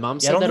 no. My mom Yeah, I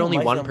said don't that think only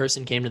my one family-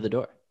 person came to the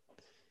door.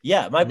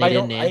 yeah, And they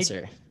didn't I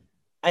answer.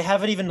 I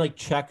haven't even like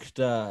checked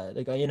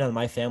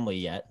my family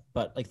yet,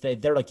 but like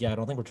they're like, yeah, I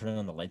don't think we're turning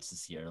on the lights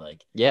this year.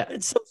 Like, Yeah,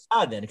 it's so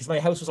sad then because my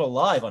house was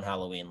alive on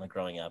Halloween, like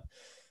growing up.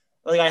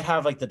 Like I'd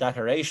have like the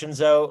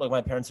decorations out, like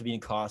my parents would be in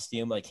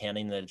costume, like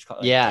handing the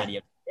Yeah. candy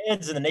out to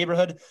kids in the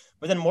neighborhood.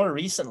 But then more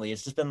recently,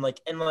 it's just been like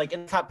in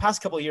the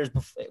past couple of years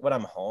when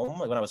I'm home,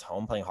 like when I was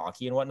home playing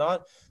hockey and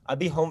whatnot, I'd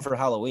be home for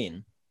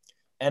Halloween.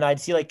 And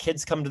I'd see like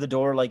kids come to the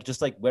door, like just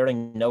like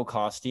wearing no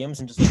costumes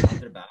and just like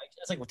with their bags.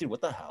 It's like, well, dude,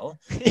 what the hell?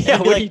 yeah. be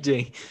What are like- you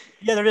doing?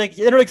 Yeah,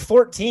 they're like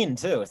 14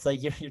 too. It's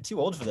like you're too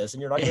old for this,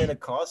 and you're not even in a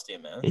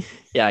costume, man.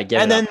 Yeah,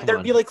 get And it then up. Come there'd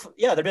on. be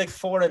like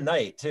 4 a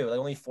night too. Like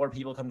only 4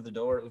 people come to the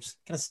door, which is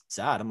kind of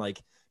sad. I'm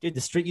like, dude, the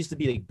street used to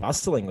be like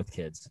bustling with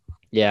kids.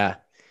 Yeah.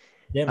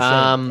 Damn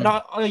shame.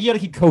 And you got to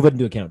keep COVID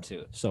into account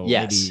too. So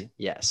Yes. maybe,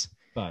 Yes.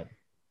 but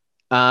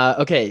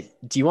Okay.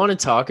 Do you want to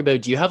talk about?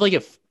 Do you have like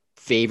a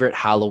favorite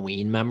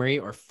Halloween memory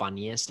or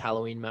funniest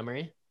Halloween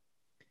memory?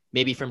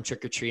 Maybe from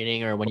trick or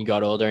treating or when you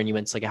got older and you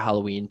went to like a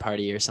Halloween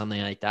party or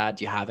something like that.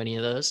 Do you have any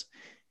of those?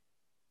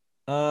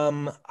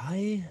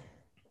 I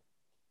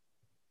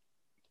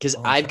Because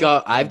Oh, I've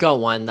sorry. got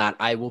one that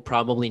I will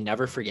probably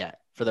never forget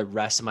for the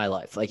rest of my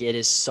life. Like it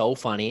is so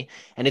funny,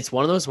 and it's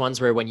one of those ones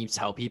where when you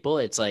tell people,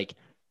 it's like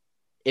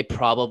it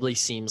probably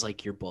seems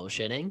like you're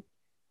bullshitting.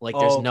 Like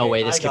there's no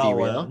way this could be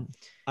real.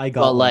 I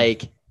got But one.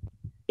 like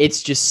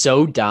it's just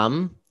so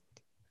dumb.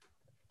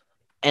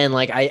 And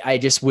like I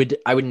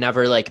would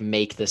never like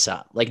make this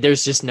up. Like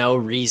there's just no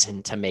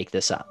reason to make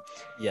this up.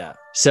 Yeah.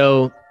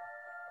 So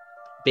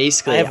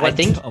basically,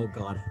 Oh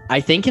god. I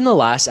think in the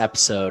last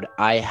episode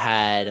I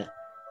had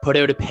put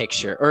out a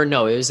picture, or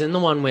no, it was in the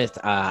one with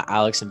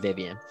Alex and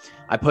Vivian.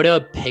 I put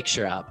out a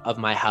picture up of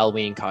my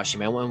Halloween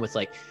costume. I went with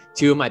like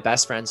two of my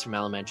best friends from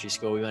elementary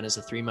school. We went as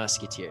the Three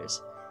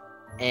Musketeers.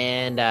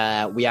 And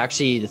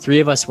the three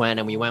of us went,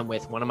 and we went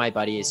with one of my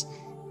buddies'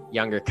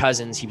 younger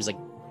cousins. He was like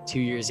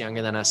 2 years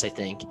younger than us, I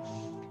think.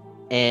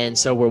 And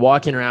so we're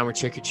walking around, we're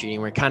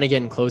trick-or-treating, we're kind of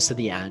getting close to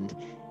the end,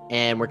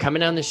 and we're coming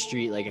down the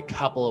street like a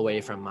couple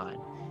away from mine.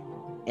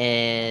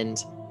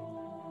 And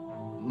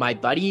my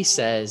buddy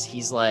says,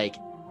 he's like,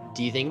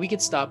 do you think we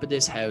could stop at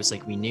this house?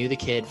 Like, we knew the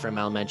kid from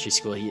elementary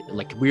school.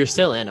 We were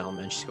still in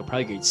elementary school,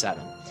 probably grade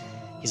 7.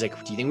 He's like,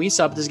 do you think we can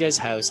stop at this guy's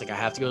house? Like, I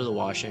have to go to the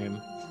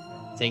washroom.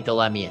 Think they'll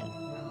let me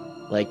in?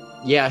 Like,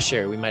 yeah,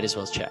 sure, we might as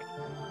well check.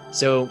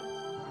 So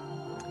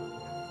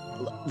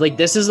like,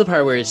 this is the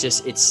part where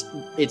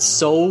it's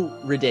so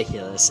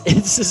ridiculous.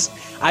 It's just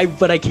I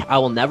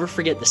will never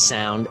forget the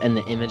sound and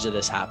the image of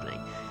this happening.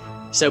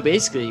 So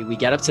basically, we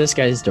get up to this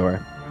guy's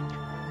door,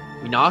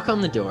 we knock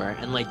on the door,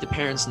 and like the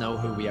parents know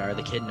who we are,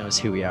 the kid knows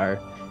who we are.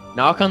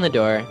 Knock on the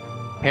door,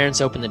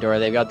 parents open the door,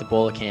 they've got the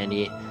bowl of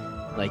candy,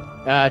 like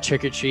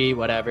trick or treat,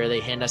 whatever.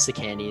 They hand us the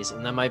candies,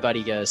 and then my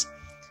buddy goes,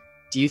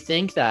 do you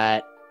think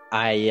that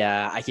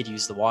I could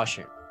use the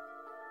washroom?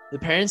 The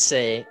parents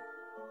say,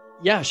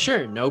 yeah,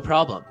 sure, no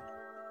problem.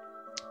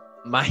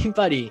 My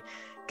buddy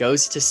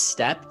goes to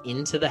step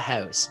into the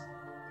house,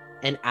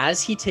 and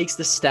as he takes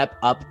the step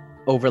up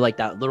over like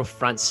that little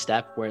front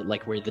step where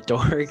the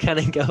door kind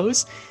of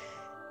goes,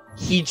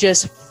 he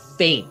just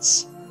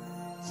faints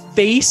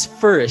face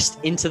first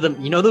into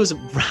those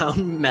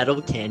round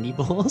metal candy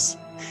bowls?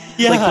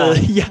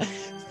 Yeah.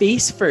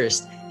 Face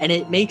first, and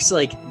it makes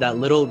like that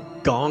little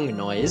gong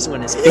noise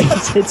when his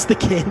face hits the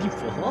candy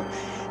bowl.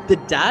 The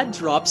dad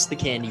drops the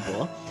candy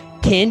bowl.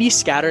 Candy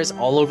scatters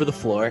all over the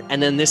floor,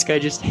 and then this guy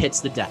just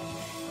hits the deck.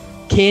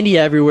 Candy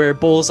everywhere,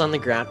 bowls on the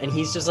ground, and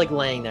he's just like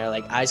laying there,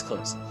 like eyes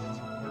closed.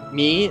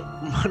 Me,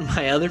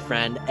 my other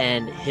friend,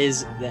 and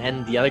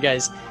the other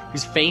guys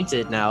who's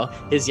fainted now,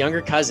 his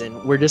younger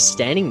cousin, we're just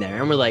standing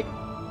there, and we're like,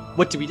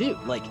 what do we do?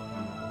 Like,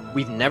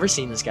 we've never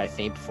seen this guy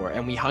faint before,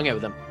 and we hung out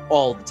with him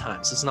all the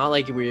time. So it's not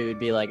like we would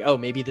be like, oh,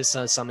 maybe this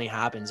something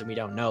happens and we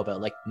don't know. But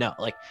like, no,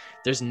 like,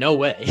 there's no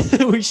way.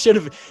 We should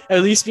have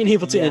at least been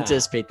able to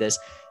anticipate this.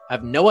 I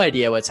have no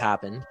idea what's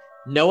happened,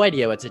 no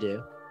idea what to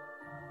do.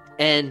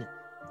 And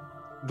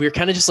we're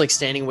kind of just like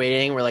standing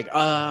waiting. We're like,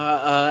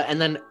 and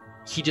then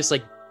he just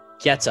like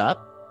gets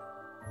up,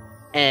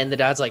 and the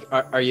dad's like,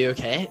 are you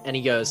okay? And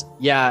he goes,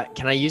 yeah,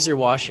 can I use your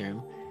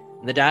washroom?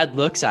 And the dad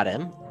looks at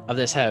him of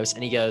this house,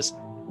 and he goes,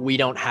 we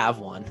don't have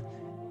one.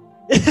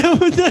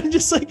 And then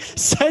just like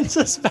sends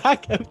us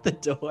back out the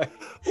door.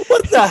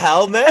 What the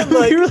hell, man?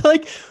 We were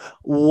like,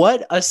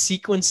 what a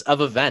sequence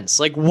of events.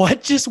 Like,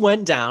 what just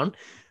went down?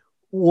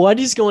 What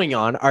is going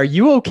on? Are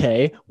you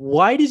okay?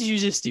 Why did you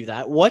just do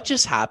that? What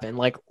just happened?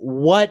 Like,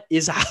 what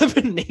is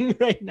happening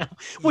right now?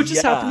 What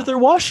just happened with their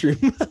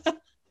washroom?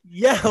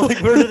 Yeah,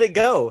 like, where did it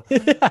go?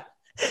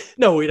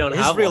 No, we don't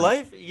have real one.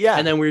 life. Yeah,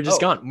 and then we were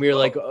just gone. We were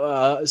like,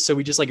 so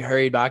we just like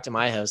hurried back to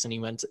my house, and he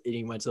went to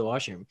the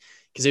washroom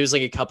because it was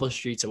like a couple of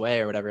streets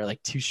away or whatever,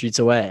 like 2 streets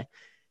away.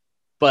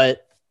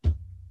 But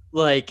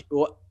like,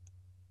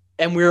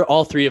 and we were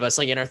all three of us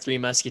like in our Three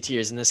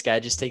Musketeers, and this guy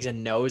just takes a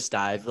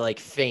nosedive, like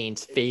faint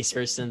face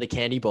first into the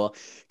candy bowl.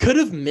 Could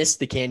have missed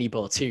the candy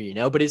bowl too,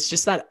 but it's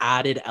just that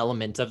added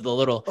element of the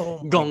little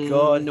gong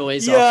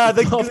noise off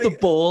the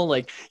bowl,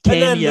 like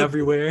candy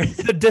everywhere.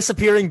 The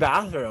disappearing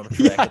bathroom.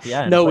 At the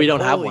end. No, we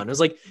don't have one. It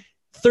was like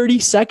 30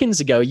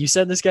 seconds ago you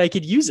said this guy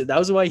could use it. That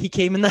was why he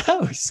came in the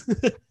house.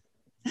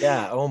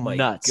 Yeah. Oh my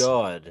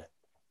God.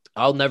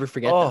 I'll never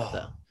forget that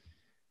though.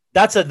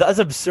 That's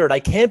absurd.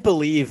 I can't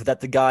believe that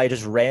the guy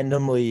just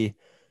randomly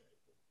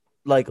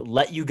like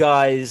let you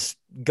guys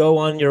go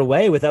on your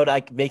way without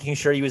like making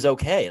sure he was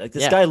okay. Like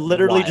this guy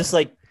literally just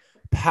like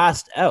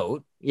passed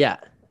out. Yeah.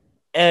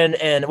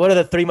 And what are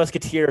the Three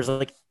Musketeers?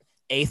 Like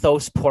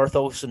Athos,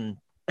 Porthos, and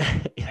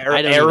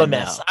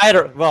Aramis.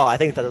 I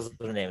think those are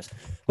their names.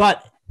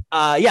 But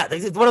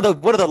one of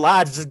the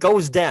lads just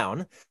goes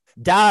down.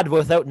 Dad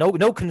without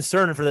no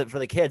concern for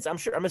the kids.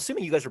 I'm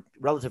assuming you guys are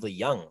relatively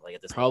young, like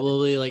at this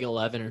probably point. Like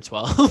 11 or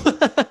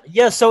 12.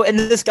 Yeah, so and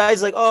this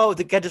guy's like, oh,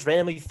 the guy just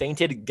randomly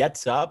fainted,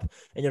 gets up,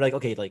 and you're like,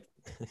 okay, like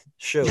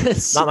shoot,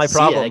 not my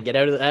problem. Get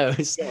out of the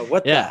house. Yeah,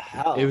 what the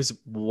hell? It was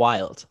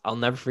wild. I'll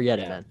never forget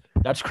it, man.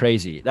 That's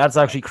crazy. That's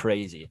actually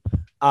crazy.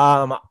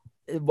 I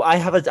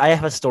have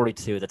a story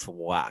too that's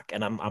whack,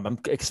 and I'm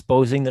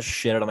exposing the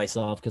shit out of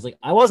myself because like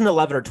I wasn't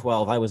 11 or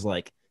 12, I was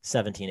like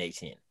 17,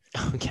 18.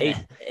 Okay.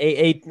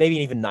 8, maybe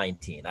even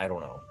 19. I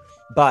don't know.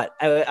 But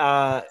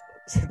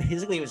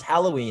basically, it was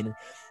Halloween.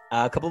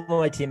 A couple of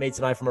my teammates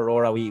and I from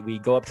Aurora, we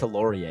go up to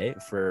Laurier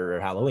for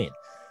Halloween.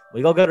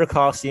 We all get our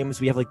costumes.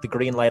 We have like the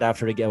green light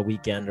after a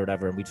weekend or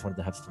whatever, and we just wanted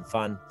to have some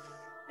fun.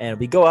 And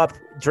we go up,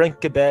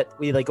 drink a bit.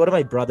 We like go to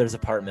my brother's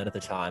apartment at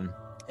the time,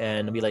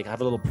 and we like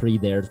have a little pre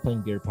there, just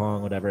playing beer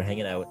pong, whatever,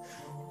 hanging out.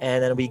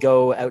 And then we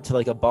go out to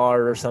like a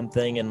bar or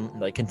something and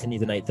like continue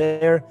the night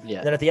there. Yeah.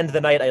 And then at the end of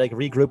the night, I like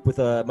regroup with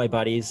my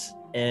buddies,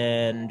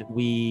 and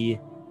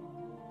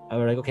I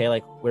was like, okay,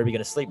 like where are we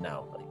gonna sleep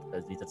now?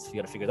 Like, we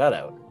gotta figure that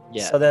out.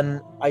 Yeah. So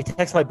then I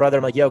text my brother.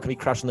 I'm like, yo, can we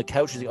crash on the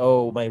couch? He's like,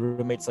 oh, my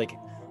roommates like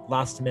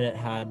last minute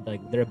had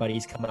like their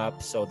buddies come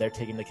up, so they're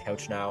taking the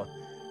couch now.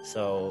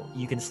 So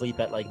you can sleep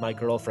at like my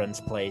girlfriend's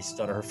place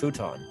on her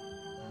futon.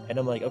 And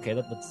I'm like, okay,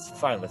 that's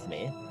fine with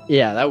me.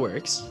 Yeah, that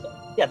works.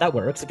 Yeah, that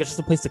works. Like, it's just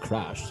a place to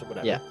crash or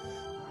whatever. Yeah.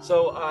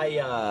 So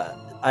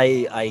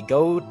I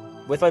go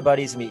with my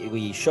buddies, and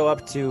we show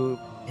up to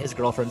his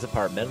girlfriend's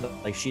apartment.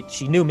 Like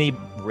she knew me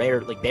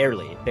barely.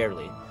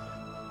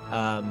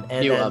 And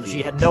Knew then of she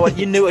you. had no,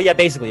 you knew, yeah,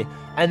 basically,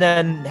 and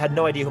then had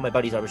no idea who my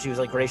buddies are. But she was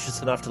like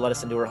gracious enough to let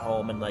us into her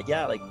home, and like,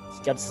 yeah, like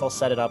got us all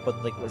set it up with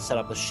like we're set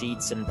up with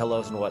sheets and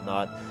pillows and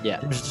whatnot. Yeah.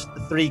 And there's just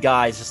the three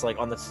guys just like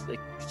on this like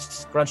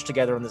scrunched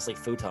together on this like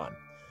futon.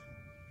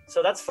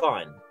 So that's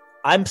fine.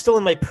 I'm still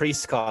in my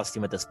priest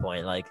costume at this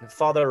point. Like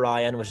Father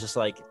Ryan was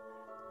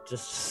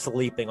just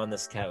sleeping on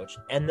this couch,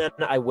 and then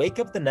I wake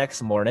up the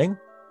next morning,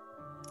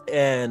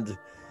 and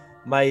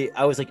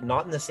I was like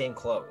not in the same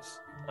clothes.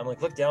 I'm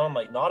like, look down, I'm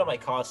like not in my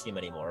costume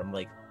anymore. I'm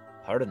like,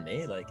 pardon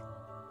me? Like,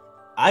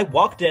 I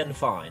walked in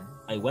fine.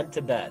 I went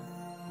to bed.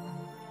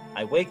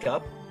 I wake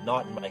up,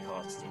 not in my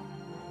costume.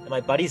 And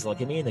my buddies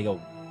look at me and they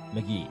go,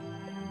 McGee,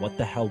 what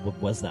the hell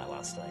was that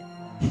last night?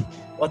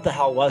 What the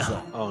hell was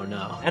that? Oh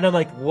no. And I'm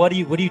like, what are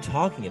you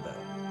talking about?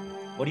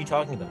 What are you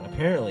talking about?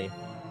 Apparently,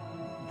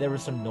 there were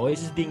some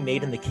noises being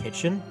made in the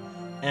kitchen,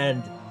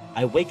 and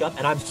I wake up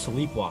and I'm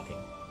sleepwalking.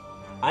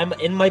 I'm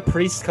in my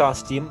priest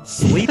costume,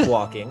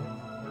 sleepwalking.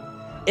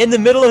 In the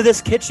middle of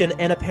this kitchen,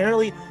 and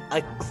apparently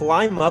I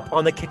climb up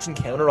on the kitchen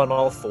counter on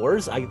all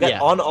fours. I get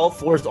on all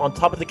fours on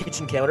top of the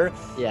kitchen counter,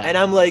 and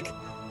I'm like,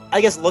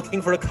 I guess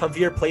looking for a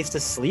comfier place to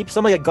sleep. So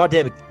I'm like a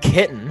goddamn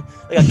kitten,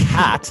 like a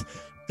cat,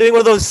 doing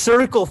one of those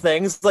circle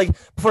things, like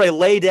before I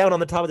lay down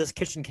on the top of this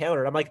kitchen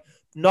counter. I'm like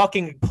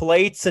knocking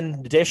plates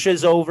and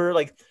dishes over.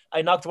 Like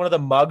I knocked one of the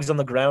mugs on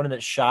the ground and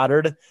it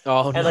shattered.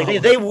 Oh, and no.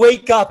 like they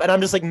wake up, and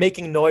I'm just like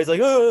making noise, like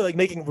like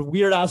making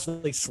weird ass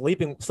like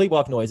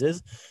sleepwalk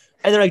noises.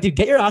 And they're like, dude,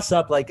 get your ass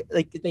up. Like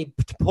they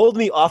pulled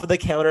me off of the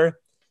counter,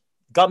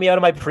 got me out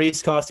of my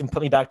priest costume,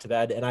 put me back to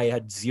bed, and I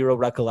had zero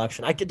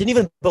recollection. I didn't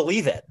even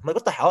believe it. I'm like,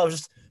 what the hell? I was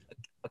just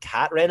a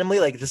cat randomly,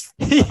 like just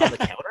on the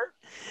counter.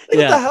 Like,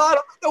 what the hell?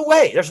 No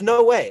way. There's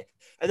no way.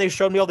 And they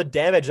showed me all the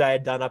damage I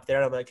had done up there,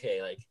 and I'm like,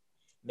 hey, like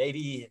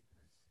maybe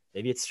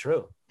it's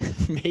true.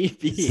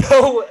 Maybe.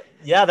 So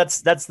yeah,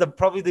 that's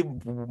probably the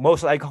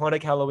most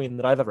iconic Halloween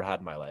that I've ever had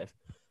in my life.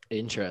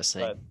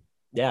 Interesting. But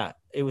yeah,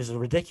 it was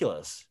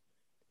ridiculous.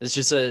 It's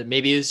just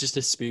maybe it was just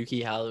a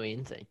spooky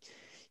Halloween thing.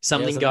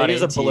 Something got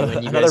into you when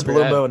you another guys were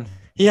blue out. moon.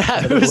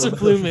 Yeah, it was a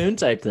blue moon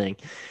type thing.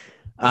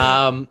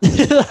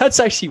 That's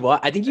actually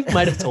what I think you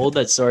might have told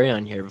that story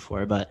on here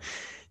before, but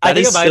that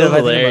is still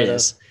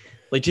hilarious.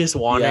 Like just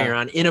wandering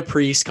around in a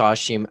priest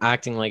costume,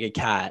 acting like a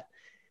cat.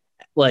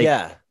 Like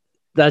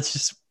that's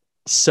just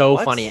so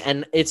funny.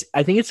 And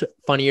I think it's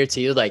funnier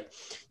too. Like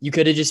you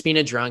could have just been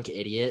a drunk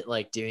idiot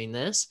like doing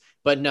this.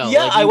 But no,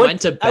 like you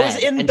went to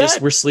bed and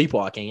just were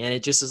sleepwalking, and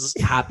it just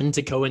happened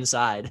to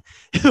coincide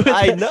with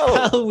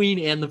Halloween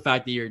and the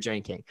fact that you were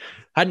drinking.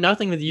 Had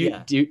nothing with you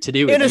to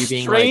do with you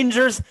being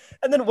strangers.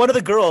 And then one of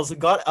the girls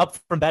got up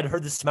from bed,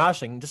 heard the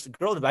smashing. Just a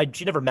girl,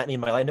 she never met me in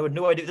my life.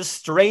 No idea. This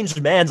strange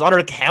man's on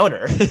her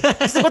counter. She's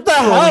like, what the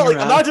hell?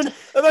 Like,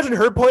 imagine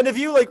her point of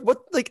view. Like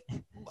what? Like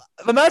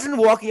imagine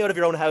walking out of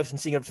your own house and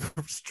seeing a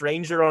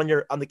stranger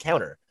on the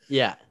counter.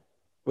 Yeah.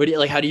 What do you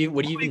like? What do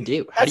you even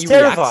do? How do you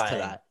terrifying. React to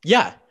that?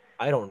 Yeah.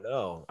 I don't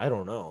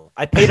know.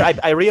 I paid.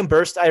 I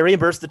reimbursed the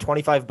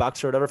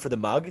 $25 or whatever for the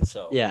mug.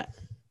 So yeah,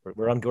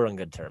 we're on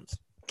good terms.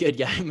 Good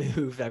guy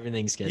move.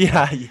 Everything's good.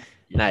 Yeah.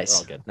 Nice. We're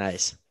all good.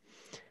 Nice.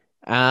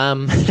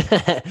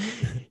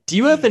 Do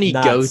you have any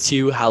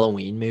go-to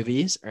Halloween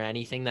movies or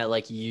anything that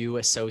like you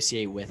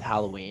associate with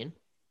Halloween?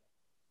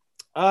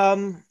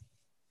 I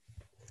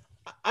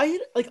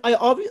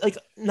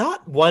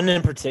not one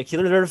in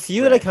particular. There are a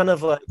few that I kind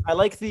of like. I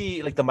like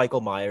the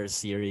Michael Myers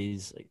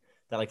series, like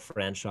that like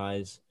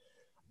franchise.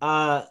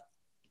 I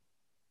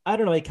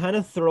don't know. I kind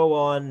of throw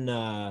on.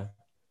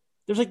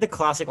 There's like the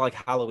classic like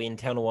Halloween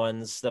Town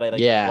ones that I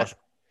like. Yeah. Watch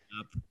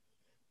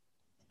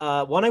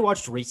up. One I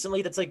watched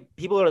recently that's like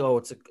people are like, oh,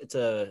 it's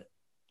a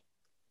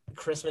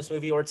Christmas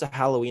movie or it's a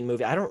Halloween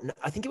movie. I don't know.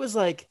 I think it was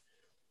like.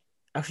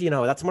 Actually,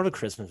 that's more of a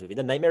Christmas movie.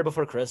 The Nightmare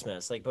Before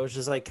Christmas, like, but it's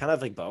just like kind of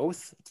like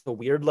both. It's a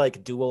weird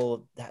like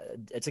dual.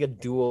 It's like a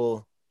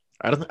dual.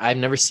 I've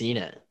never seen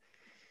it.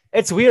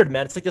 It's weird,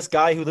 man. It's like this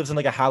guy who lives in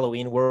like a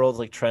Halloween world,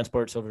 like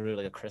transports over to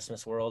like a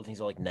Christmas world.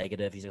 He's all like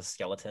negative. He's a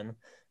skeleton,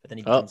 but then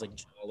he becomes like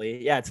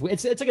jolly. Yeah, it's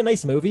like a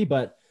nice movie,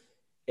 but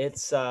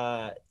it's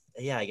I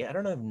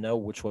don't know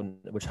which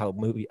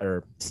movie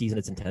or season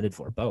it's intended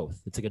for.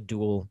 Both. It's like a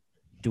dual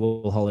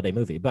holiday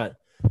movie, but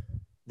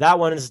that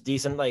one is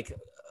decent. Like.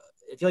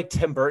 If you like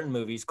Tim Burton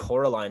movies,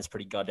 Coraline's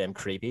pretty goddamn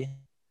creepy.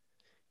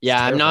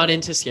 Yeah, I'm not terrifying.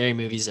 into scary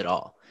movies at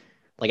all.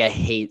 Like I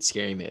hate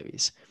scary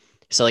movies.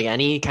 So like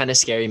any kind of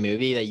scary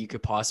movie that you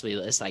could possibly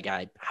list, like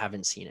I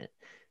haven't seen it.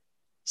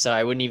 So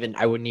I wouldn't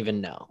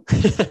even know.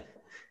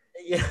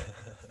 Yeah.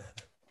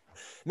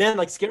 Man,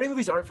 like scary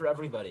movies aren't for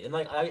everybody. And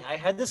like I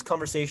had this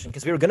conversation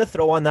because we were gonna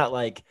throw on that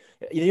like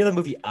the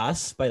movie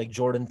Us by like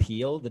Jordan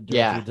Peele, the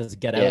director who Yeah. does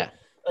Get Out. Yeah.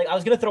 Like I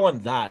was gonna throw on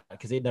that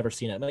because they'd never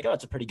seen it. I'm like, oh,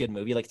 it's a pretty good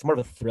movie. Like it's more of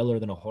a thriller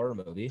than a horror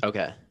movie.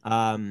 Okay.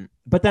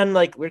 But then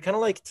like we're kind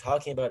of like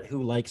talking about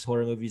who likes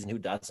horror movies and who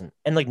doesn't.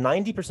 And like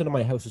 90% of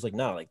my house was like,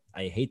 no, like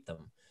I hate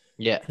them.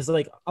 Yeah. Because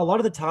like a lot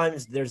of the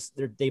times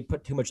they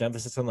put too much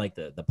emphasis on like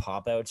the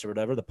pop outs or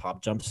whatever, the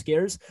pop jump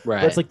scares.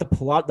 Right. But it's like the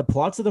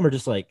plots of them are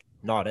just like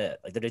not it.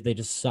 Like they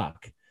just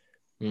suck.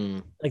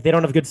 Mm. Like they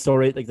don't have good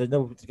story. Like there's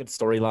no good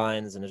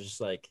storylines, and it's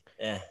just like,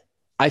 eh.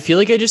 I feel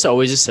like I just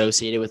always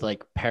associate it with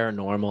like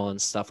paranormal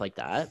and stuff like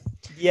that.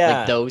 Yeah.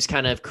 Like those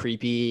kind of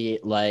creepy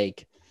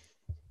like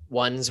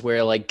ones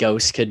where like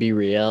ghosts could be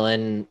real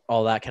and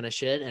all that kind of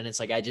shit. And it's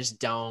like I just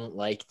don't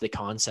like the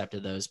concept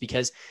of those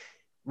because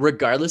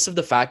regardless of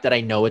the fact that I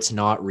know it's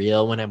not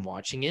real when I'm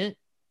watching it,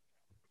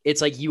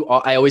 it's like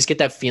I always get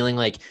that feeling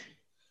like,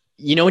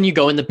 you know, when you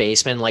go in the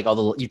basement, like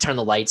you turn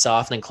the lights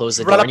off and then close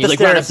the door and you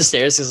like run up the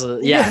stairs.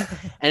 Yeah.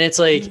 And it's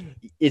like,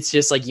 it's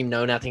just like, you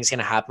know, nothing's going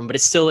to happen, but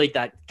it's still like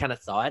that kind of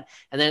thought.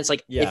 And then it's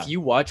like, if you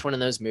watch one of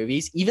those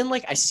movies, even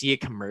like I see a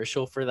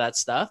commercial for that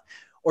stuff.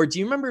 Or do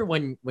you remember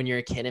when you're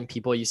a kid and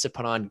people used to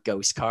put on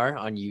Ghost Car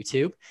on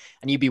YouTube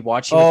and you'd be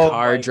watching a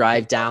car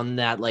drive down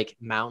that like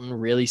mountain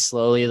really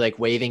slowly, like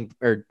waving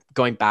or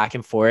going back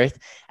and forth.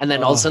 And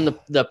then all of a sudden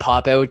the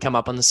pop-out would come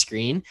up on the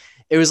screen.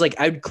 It was like,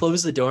 I would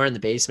close the door in the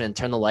basement and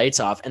turn the lights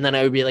off. And then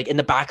I would be like, in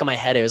the back of my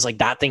head, it was like,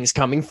 that thing's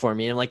coming for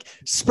me. And I'm like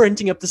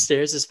sprinting up the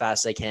stairs as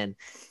fast as I can.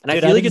 And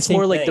Dude, I feel like it's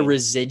more like the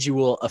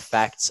residual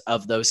effects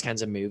of those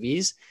kinds of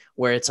movies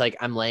where it's like,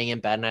 I'm laying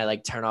in bed and I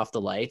like turn off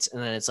the lights.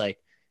 And then it's like,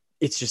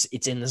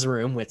 it's in this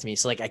room with me.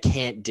 So like, I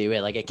can't do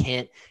it. Like I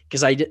can't,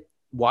 because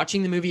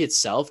watching the movie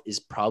itself is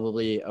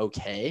probably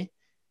okay,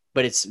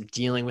 but it's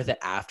dealing with it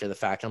after the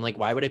fact. I'm like,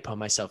 why would I put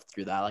myself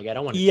through that? Like, I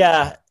don't want to.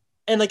 Yeah.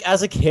 And like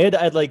as a kid,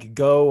 I'd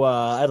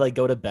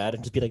go to bed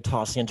and just be like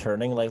tossing and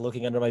turning, like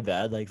looking under my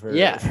bed, like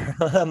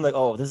I'm like,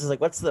 oh, this is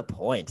like, what's the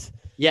point?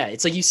 Yeah.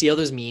 It's like, you see all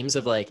those memes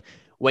of like,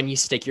 when you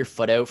stick your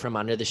foot out from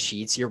under the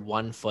sheets, your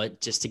one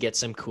foot just to get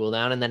some cool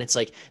down. And then it's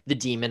like the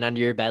demon under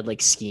your bed, like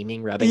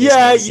scheming, rubbing his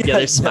hands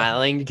together,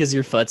 smiling because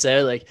your foot's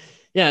out. Like,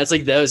 yeah, it's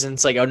like those. And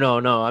it's like, oh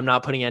no, I'm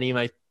not putting any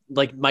of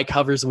my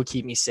covers will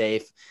keep me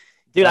safe.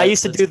 Dude, I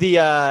used to do the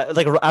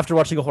like after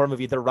watching a horror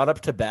movie, the run up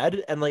to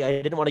bed, and like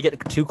I didn't want to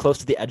get too close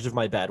to the edge of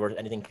my bed where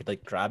anything could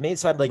like grab me,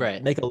 so I'd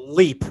like make a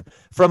leap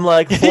from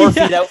like 4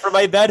 feet out from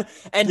my bed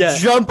and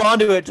jump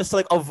onto it just to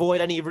like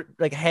avoid any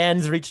like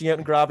hands reaching out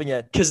and grabbing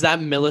it. Because that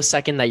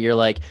millisecond that you're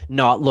like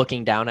not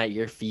looking down at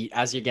your feet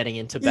as you're getting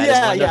into bed is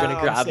when they're gonna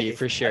grab you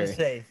for sure. I'm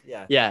safe.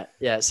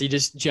 Yeah. So you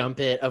just jump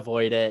it,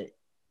 avoid it.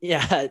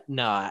 Yeah,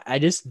 no, I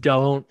just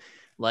don't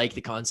like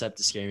the concept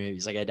of scary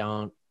movies. Like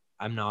I'm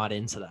not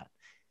into that.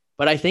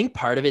 But I think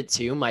part of it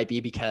too might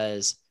be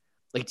because,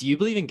 like, do you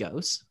believe in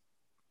ghosts?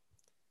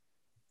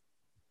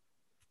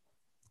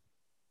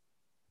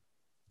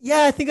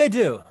 Yeah, I think I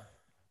do.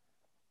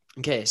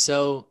 Okay,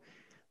 so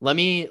let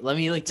me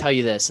like tell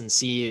you this and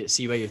see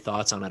what your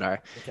thoughts on it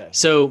are. Okay.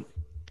 So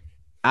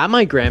at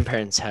my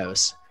grandparents'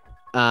 house,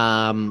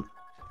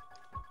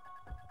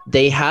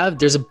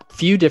 there's a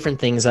few different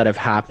things that have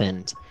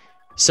happened.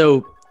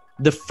 So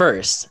the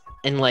first,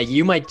 and like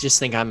you might just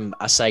think I'm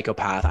a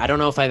psychopath. I don't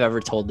know if I've ever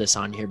told this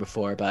on here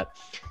before, but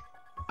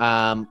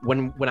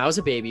when I was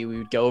a baby, we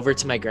would go over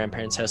to my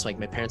grandparents' house. Like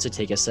my parents would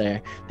take us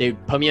there. They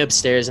would put me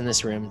upstairs in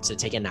this room to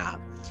take a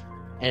nap,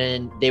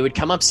 and they would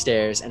come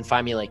upstairs and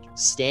find me like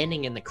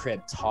standing in the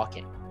crib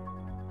talking,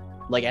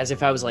 like as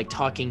if I was like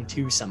talking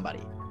to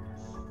somebody.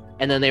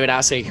 And then they would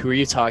ask like, "Who are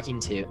you talking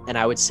to?" And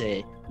I would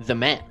say, "The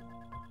man."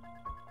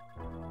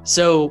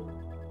 So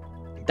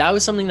that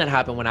was something that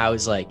happened when I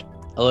was like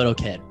a little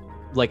kid.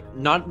 Like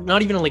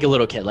not even like a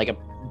little kid, like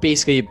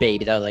basically a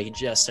baby that like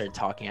just started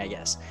talking, I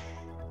guess.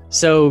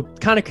 So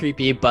kind of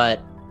creepy,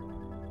 but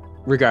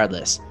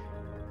regardless,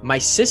 my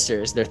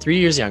sisters, they're 3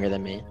 years younger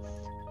than me.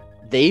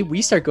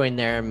 We start going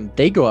there and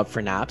they go up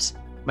for naps.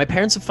 My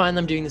parents would find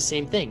them doing the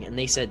same thing, and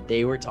they said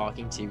they were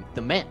talking to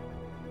the man.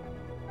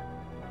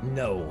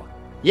 No.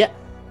 Yeah.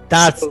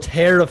 That's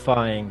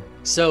terrifying.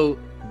 So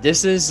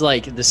this is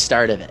like the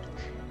start of it.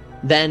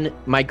 Then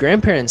my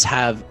grandparents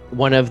have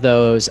one of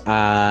those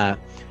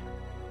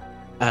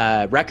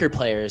record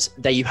players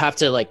that you have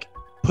to like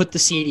put the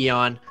CD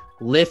on,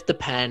 lift the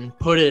pen,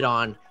 put it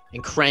on,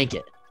 and crank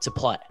it to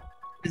play.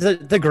 Is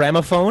it the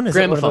gramophone? Is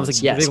Gramophones, it one of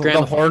those, like, yes.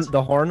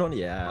 The horn one?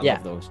 Yeah, I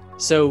love those.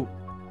 So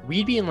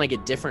we'd be in like a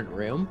different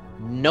room.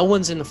 No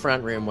one's in the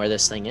front room where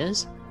this thing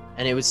is,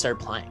 and it would start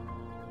playing.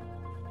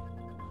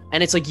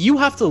 And it's like you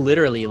have to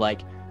literally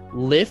like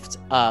lift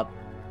up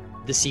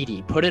the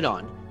CD, put it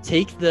on,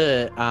 take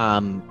the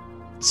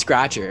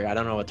scratcher, I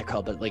don't know what they're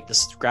called, but like the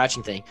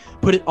scratching thing,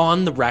 put it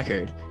on the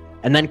record,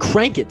 and then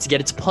crank it to get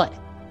it to play.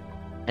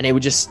 And it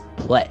would just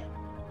play.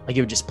 Like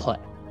it would just play.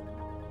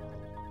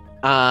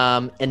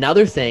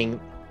 Another thing,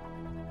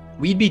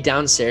 we'd be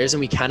downstairs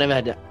and we kind of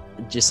had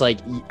just like,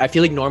 I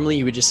feel like normally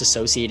you would just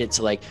associate it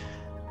to like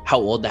how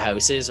old the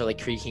house is or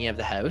like creaking of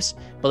the house.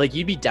 But like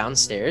you'd be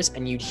downstairs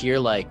and you'd hear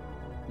like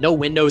no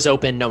windows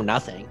open, no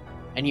nothing.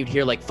 And you'd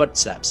hear like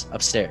footsteps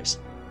upstairs.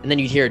 And then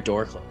you'd hear a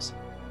door close.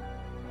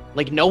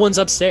 Like no one's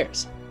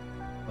upstairs.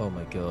 Oh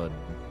my god.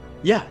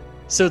 Yeah.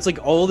 So it's like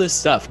all this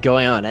stuff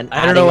going on. And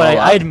I don't know.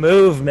 I'd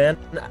move, man.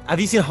 Have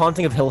you seen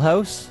Haunting of Hill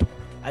House?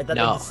 No.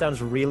 That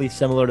sounds really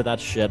similar to that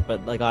shit.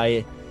 But like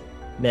I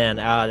don't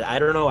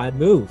know. I'd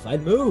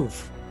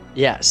move.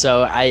 Yeah.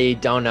 So I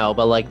don't know.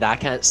 But like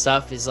that kind of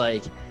stuff is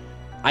like,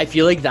 I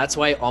feel like that's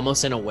why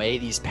almost in a way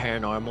these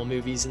paranormal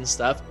movies and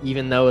stuff,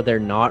 even though they're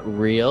not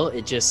real,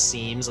 it just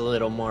seems a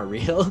little more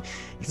real.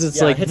 Because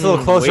it's like, it's a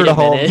little closer to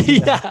home.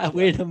 Yeah,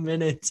 wait a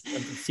minute.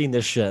 I've seen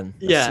this shit. I've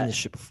seen this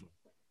shit before.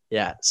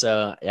 Yeah,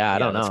 so I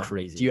don't know. That's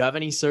crazy. Do you have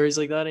any stories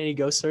like that? Any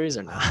ghost stories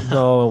or not?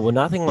 No, well,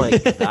 nothing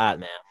like that,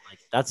 man. Like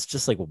that's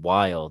just like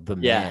wild. But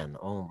man,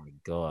 oh my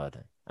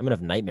god, I'm gonna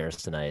have nightmares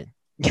tonight.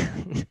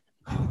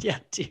 Yeah,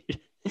 dude.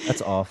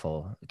 That's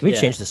awful. Can we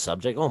change the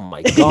subject? Oh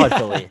my god,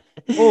 Philly.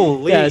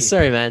 Holy. Yeah,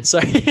 sorry, man.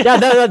 Sorry.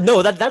 Yeah,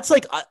 no, that's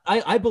like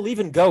I believe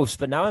in ghosts,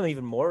 but now I'm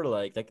even more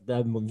like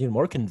I'm even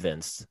more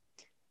convinced.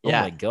 Oh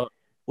my god.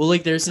 Well,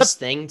 like there's this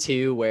thing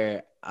too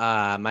where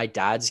my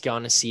dad's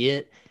gone to see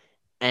it,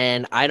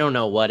 and I don't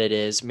know what it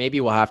is.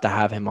 Maybe we'll have to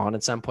have him on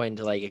at some point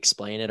to like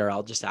explain it, or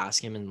I'll just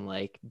ask him and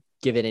like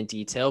give it in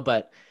detail.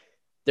 But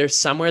there's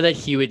somewhere that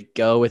he would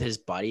go with his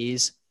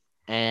buddies,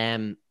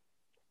 and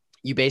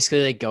you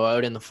basically like go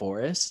out in the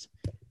forest,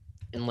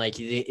 and like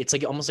it's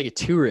like almost like a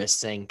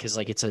tourist thing because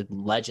like it's a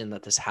legend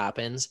that this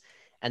happens.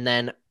 And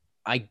then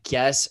I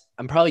guess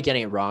I'm probably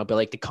getting it wrong, but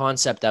like the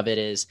concept of it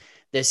is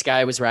this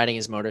guy was riding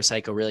his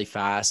motorcycle really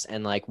fast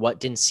and like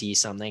didn't see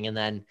something and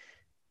then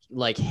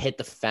like hit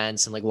the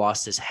fence and like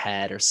lost his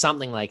head or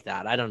something like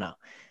that. I don't know.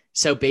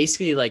 So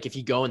basically like if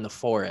you go in the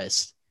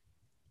forest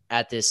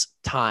at this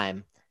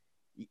time,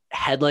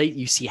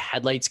 you see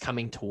headlights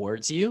coming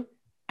towards you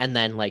and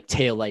then like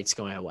tail lights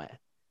going away.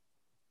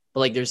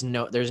 But like there's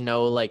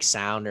no like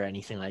sound or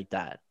anything like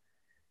that.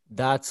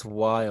 That's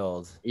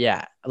wild.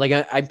 Yeah.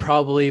 Like I'm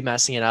probably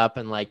messing it up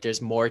and like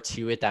there's more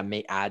to it that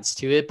adds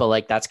to it, but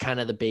like that's kind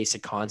of the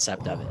basic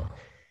concept of it.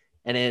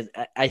 And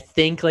I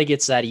think like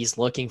it's that he's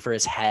looking for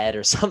his head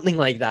or something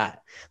like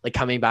that, like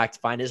coming back to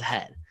find his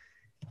head.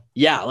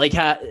 Yeah. Like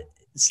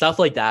stuff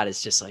like that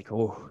is just like,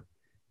 oh,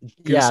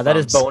 yeah, that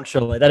is bone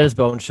chilling. That is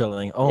bone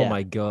chilling. Oh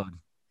my God.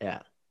 Yeah.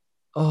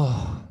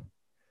 Oh,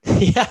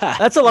 yeah.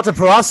 That's a lot to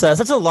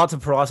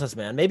process.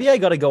 Man. Maybe I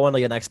got to go on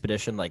like an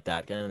expedition like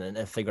that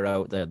and figure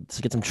out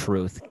to get some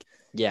truth.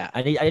 Yeah.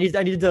 I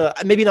need to,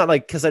 maybe not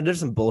like, cause there's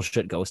some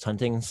bullshit ghost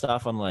hunting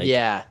stuff on like,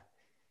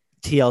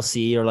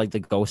 TLC or like the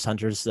Ghost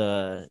Hunters,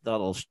 the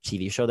little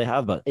TV show they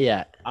have, but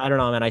yeah, I don't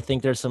know, man. I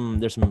think there's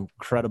some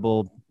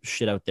incredible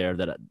shit out there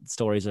that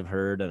stories I've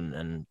heard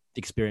and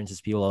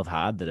experiences people have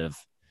had that have,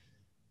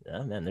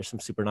 man, there's some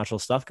supernatural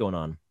stuff going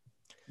on.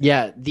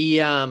 Yeah,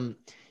 the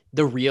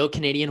real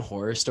Canadian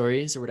horror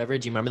stories or whatever.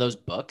 Do you remember those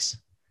books?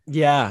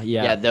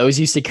 Yeah. Those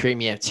used to creep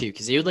me out too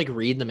because they would like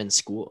read them in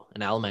school,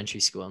 in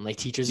elementary school, and like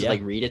teachers would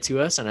like read it to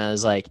us, and I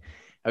was like,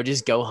 I would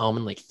just go home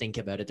and like think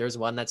about it. There was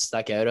one that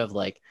stuck out of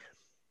like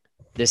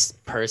this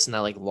person that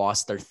like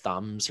lost their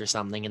thumbs or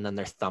something, and then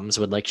their thumbs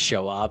would like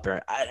show up,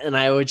 and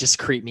I would just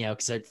creep me out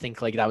because I'd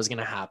think like that was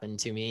gonna happen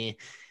to me,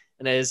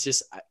 and it was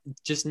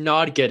just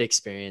not a good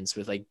experience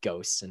with like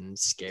ghosts and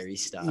scary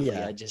stuff.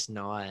 Yeah,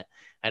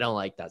 I don't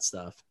like that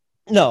stuff.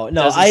 No, it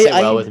doesn't sit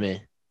well with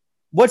me.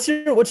 What's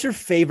your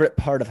favorite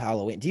part of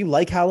Halloween? Do you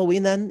like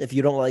Halloween then? If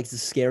you don't like the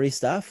scary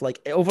stuff, like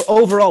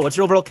overall, what's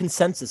your overall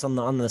consensus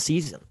on the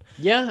season?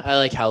 Yeah, I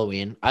like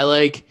Halloween. I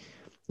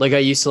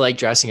used to like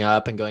dressing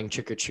up and going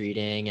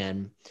trick-or-treating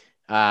and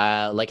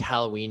like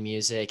Halloween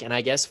music. And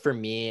I guess for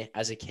me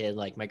as a kid,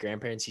 like my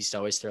grandparents used to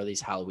always throw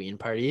these Halloween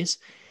parties.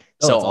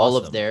 So all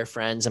of their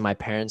friends and my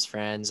parents'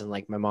 friends and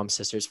like my mom's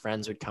sister's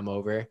friends would come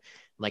over and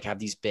like have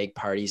these big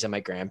parties at my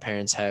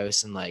grandparents'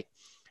 house. And like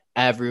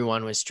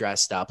everyone was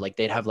dressed up. Like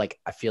they'd have like,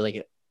 I feel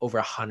like over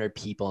 100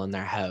 people in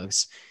their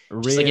house.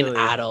 Really? Just like an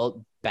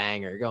adult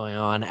banger going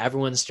on.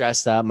 Everyone's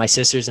dressed up. My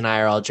sisters and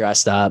I are all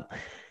dressed up.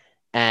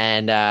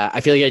 And I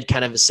feel like I'd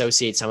kind of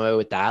associate some of it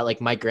with that.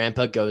 Like my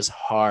grandpa goes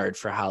hard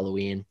for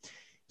Halloween.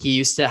 He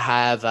used to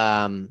have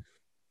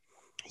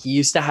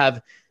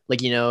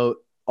like, you know,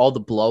 all the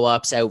blow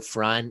ups out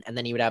front. And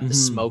then he would have the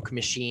smoke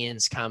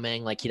machines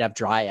coming. Like he'd have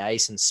dry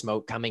ice and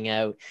smoke coming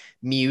out,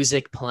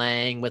 music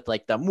playing with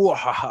like the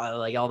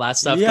like all that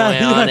stuff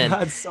going on. And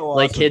that's so awesome.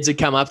 Like kids would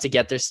come up to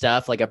get their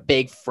stuff, like a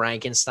big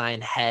Frankenstein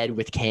head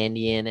with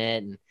candy in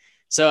it. And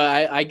so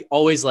I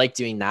always like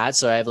doing that.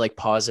 So I have like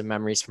positive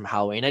memories from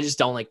Halloween. I just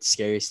don't like the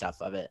scary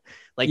stuff of it,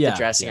 like the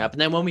dressing up.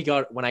 And then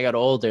when I got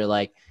older,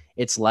 like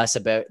it's less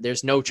about,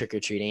 there's no trick or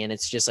treating and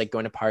it's just like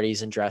going to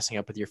parties and dressing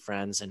up with your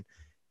friends and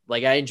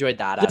Like I enjoyed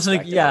that Just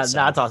aspect. yeah,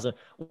 that's awesome.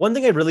 One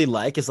thing I really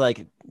like is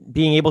like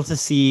being able to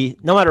see,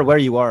 no matter where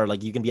you are,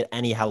 like you can be at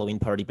any Halloween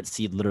party, but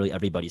see literally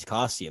everybody's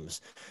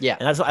costumes. Yeah.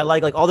 And that's what I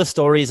like all the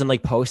stories and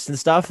like posts and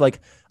stuff. Like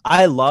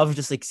I love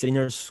just like sitting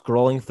there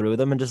scrolling through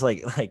them and just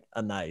like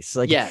a nice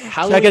like Yeah,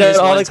 Halloween checking out is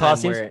all one the time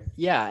costumes. where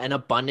an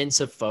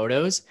abundance of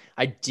photos.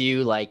 I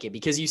do like it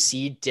because you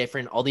see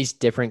all these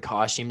different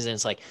costumes, and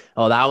it's like,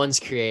 oh, that one's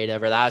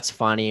creative or that's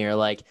funny, or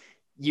like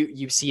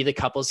you see the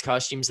couple's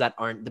costumes that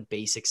aren't the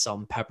basic salt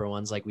and pepper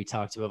ones like we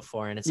talked about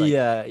before, and it's like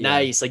Yeah,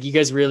 nice. Like you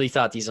guys really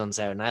thought these ones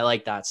out, and I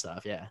like that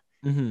stuff. Yeah.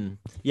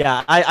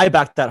 Yeah, I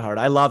back that hard.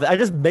 I love it. It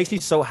just makes me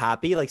so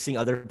happy, like seeing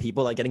other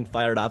people like getting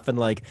fired up and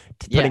like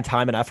putting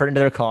time and effort into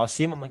their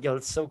costume. I'm like, yo,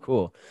 that's so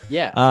cool.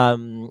 Yeah.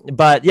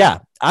 But yeah,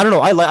 I don't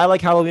know. I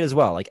like Halloween as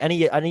well. Like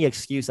any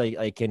excuse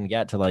I can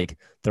get to like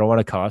throw on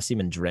a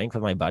costume and drink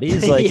with my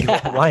buddies, like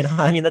why not?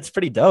 I mean, that's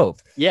pretty dope.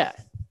 Yeah.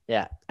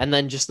 Yeah. And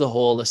then just the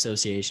whole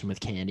association with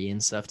candy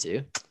and stuff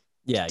too.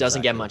 Yeah.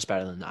 Doesn't get much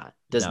better than that.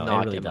 Does No, it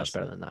not really get much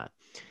doesn't. better than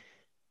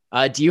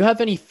that. Do you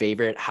have any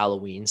favorite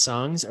Halloween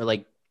songs, or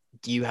like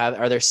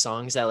are there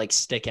songs that like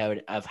stick out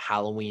of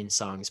Halloween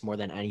songs more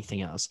than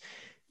anything else?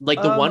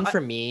 Like the one for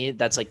me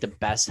that's like the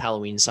best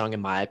Halloween song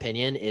in my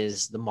opinion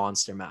is the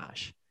Monster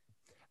Mash.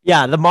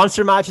 Yeah, the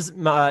Monster Mash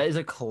is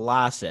a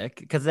classic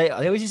because they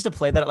always used to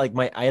play that at like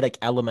I had like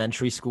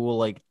elementary school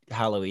like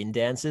Halloween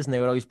dances, and they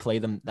would always play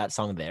that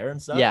song there and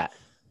stuff. Yeah.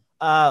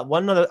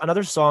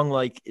 Another song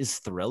like is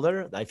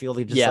Thriller. I feel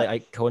like just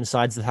like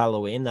coincides with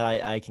Halloween that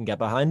I can get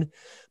behind.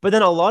 But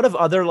then a lot of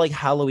other like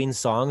Halloween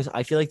songs,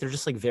 I feel like they're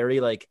just like very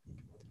like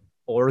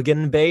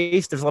organ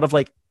based. There's a lot of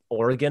like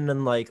organ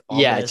and like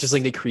it's just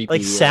like the creepy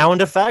like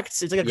sound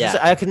effects. It's like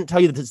I couldn't tell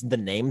you the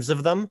names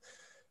of them,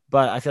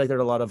 but I feel like there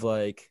are a lot of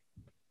like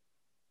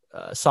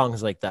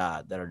songs like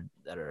that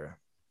are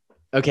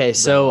okay.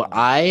 So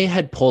I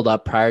had pulled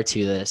up prior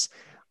to this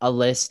a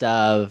list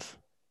of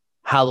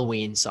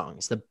Halloween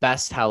songs, the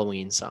best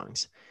Halloween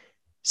songs.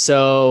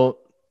 So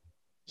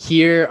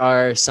here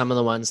are some of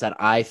the ones that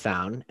I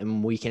found,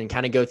 and we can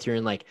kind of go through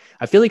and like,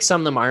 I feel like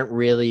some of them aren't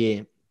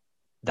really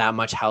that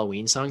much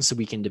Halloween songs, so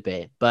we can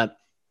debate. But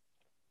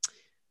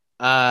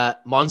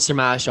Monster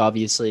Mash,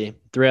 obviously,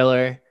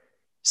 Thriller,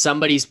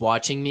 Somebody's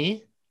Watching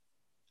Me.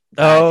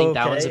 I think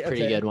that one's a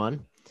pretty good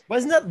one.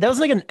 Wasn't that was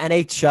like an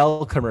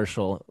NHL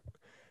commercial?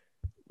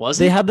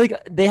 Was it? They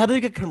had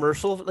like a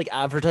commercial like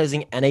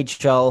advertising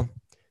NHL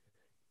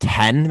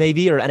 10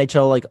 maybe or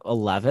NHL like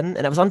 11,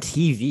 and it was on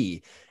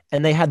TV,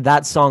 and they had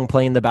that song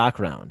playing in the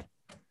background.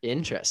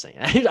 Interesting.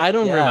 I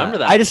don't remember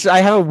that. I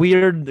have a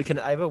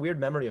weird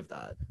memory of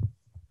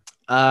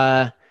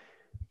that.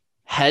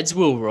 Heads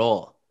Will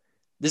Roll.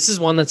 This is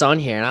one that's on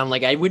here, and I'm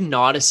like, I would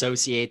not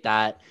associate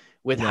that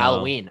with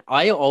Halloween.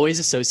 I always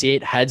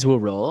associate Heads Will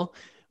Roll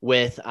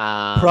with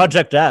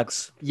Project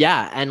X.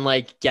 Yeah, and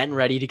like getting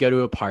ready to go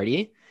to a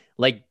party.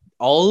 Like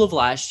all of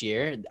last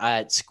year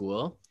at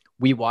school,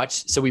 we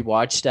watched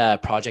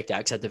Project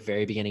X at the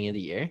very beginning of the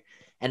year.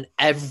 And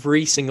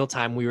every single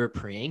time we were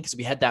praying, because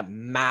we had that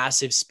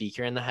massive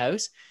speaker in the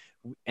house,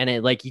 and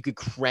it like you could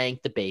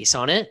crank the bass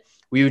on it,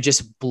 we would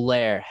just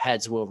blare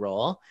Heads Will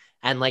Roll.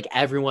 And like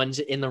everyone's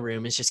in the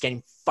room is just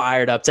getting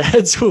fired up to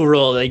Heads Will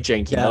Roll, like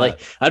drinking. Yeah.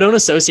 Like I don't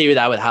associate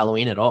that with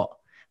Halloween at all.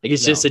 Like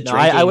it's just a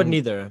drinking I wouldn't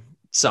either.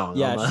 Song.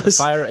 Yeah, almost. it's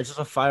just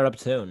a fire up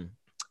tune.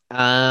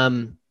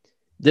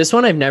 This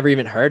one I've never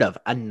even heard of.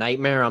 A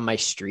Nightmare on My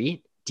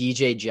Street,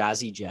 DJ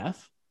Jazzy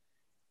Jeff.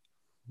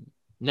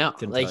 No,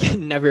 like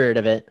never heard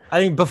of it. I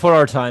think before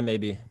our time,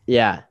 maybe.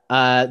 Yeah.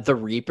 The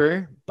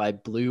Reaper by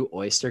Blue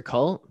Oyster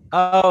Cult.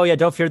 Oh yeah,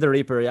 Don't Fear the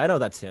Reaper. I know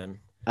that tune.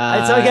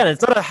 So again,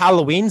 it's not a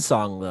Halloween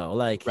song though.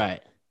 Like,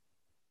 right.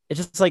 It's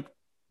just like,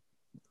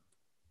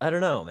 I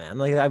don't know, man.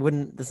 Like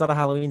it's not a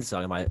Halloween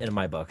song in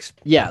my books.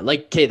 Yeah.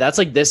 Like, okay, that's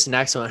like this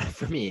next one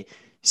for me.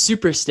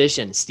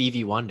 Superstition,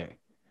 Stevie Wonder.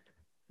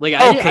 Like,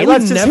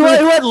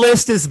 what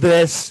list is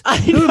this?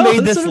 Who made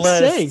this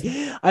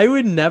list? I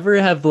would never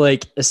have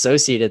like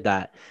associated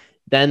that.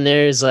 Then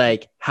there's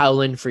like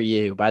Howlin' for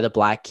You by the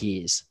Black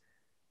Keys.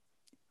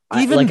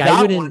 Even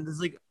that one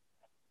is like,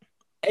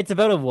 it's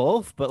about a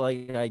wolf, but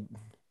like,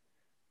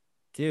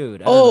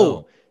 dude. I don't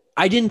know.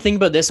 I didn't think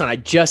about this one. I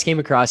just came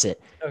across it.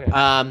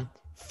 Okay.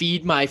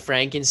 Feed My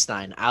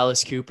Frankenstein,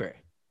 Alice Cooper.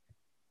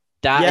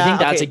 I think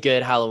that's a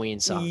good Halloween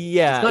song.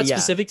 Yeah. It's not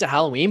specific to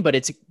Halloween, but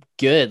it's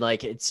good.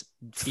 Like it's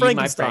Feed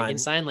My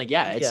Frankenstein. Like,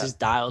 it's just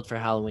dialed for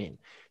Halloween.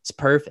 It's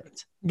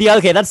perfect. Yeah,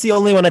 okay, that's the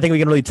only one I think we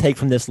can really take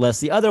from this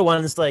list. The other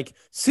one is like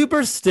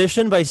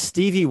Superstition by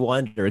Stevie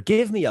Wonder.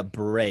 Give me a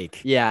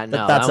break. Yeah,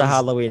 no. That's a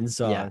Halloween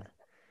song. Yeah.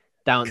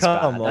 That one's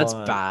bad. That's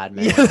bad,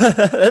 man. Yeah,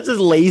 that's just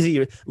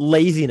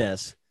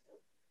laziness.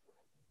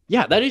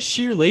 Yeah, that is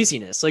sheer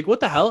laziness. Like, what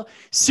the hell?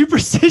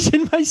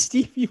 Superstition by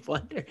Stevie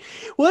Wonder.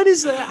 What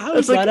is that? How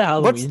is that a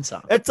Halloween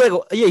song? It's like,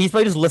 yeah, he's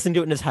probably just listening to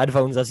it in his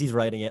headphones as he's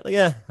writing it. Like,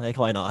 yeah, like,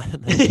 why not?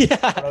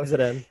 Throws it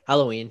in.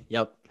 Halloween.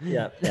 Yep.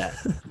 Yeah.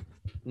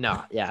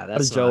 No, yeah,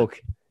 that's a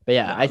joke. But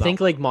yeah, I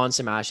think like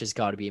Monster Mash has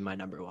got to be my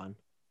number one.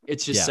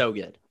 It's just so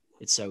good.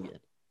 It's so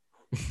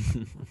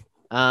good.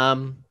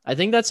 I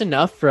think that's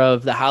enough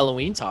of the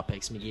Halloween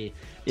topics, Miggy.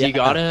 Do you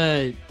got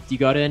any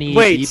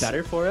be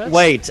better for us?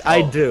 Wait,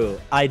 I do.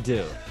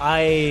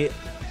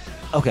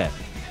 Okay.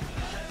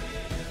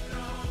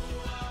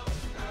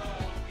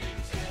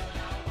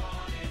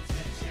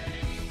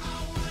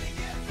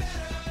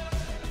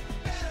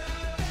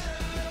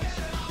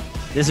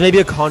 This may be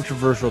a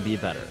controversial be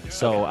better,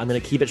 so I'm gonna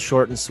keep it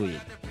short and sweet.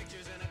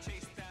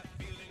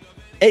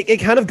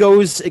 It kind of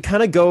goes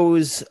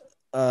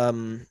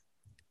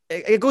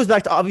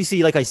back to,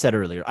 obviously, like I said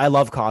earlier, I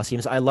love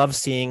costumes. I love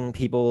seeing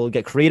people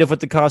get creative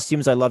with the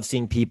costumes. I love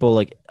seeing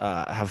people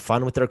have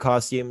fun with their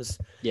costumes.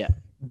 Yeah.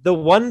 The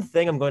one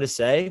thing I'm going to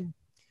say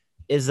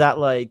is that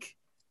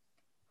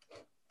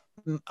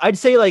I'd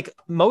say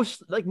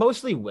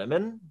mostly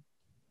women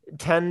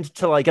tend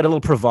to get a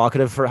little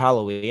provocative for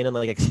Halloween and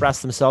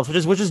express themselves,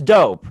 which is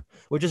dope.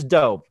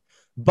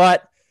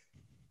 But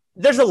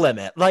there's a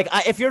limit.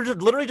 If you're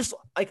literally just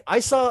I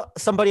saw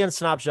somebody on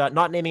Snapchat,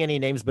 not naming any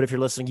names, but if you're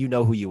listening, you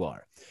know who you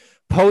are,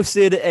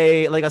 posted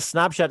a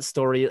Snapchat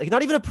story,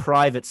 not even a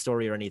private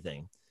story or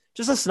anything,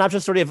 just a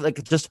Snapchat story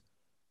of just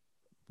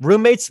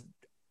roommates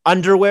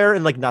underwear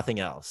and nothing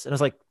else. And I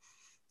was like,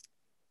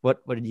 what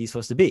are you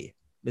supposed to be?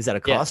 Is that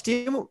a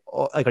costume?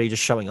 Or, are you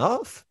just showing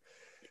off?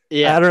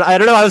 Yeah. I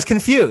don't know. I was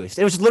confused.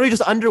 It was literally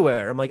just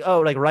underwear. I'm like,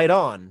 oh, right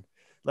on.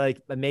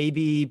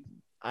 Maybe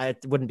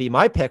it wouldn't be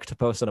my pick to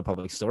post on a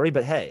public story,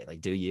 but hey,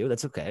 do you?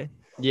 That's okay.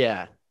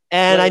 Yeah.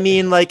 And I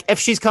mean, if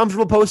she's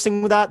comfortable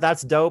posting with that,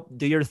 that's dope.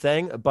 Do your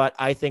thing. But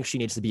I think she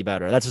needs to be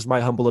better. That's just my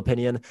humble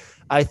opinion.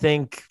 I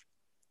think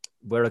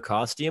wear a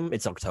costume.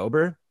 It's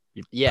October.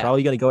 You're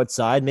probably going to go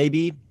outside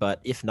maybe, but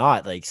if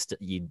not, I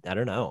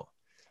don't know.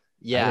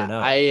 Yeah,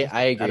 I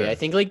agree. I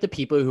think the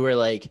people who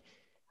are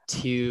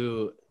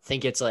to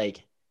think it's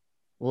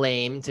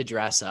lame to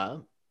dress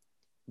up,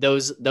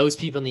 those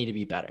people need to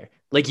be better.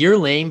 You're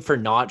lame for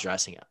not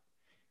dressing up.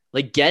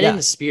 Get in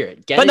the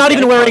spirit. But not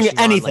even wearing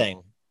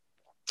anything.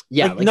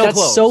 Yeah, no that's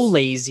clothes. so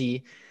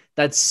lazy.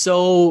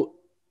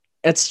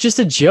 It's just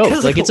a joke.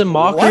 It's a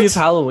mockery of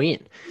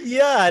Halloween.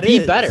 Yeah, it be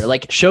is. better.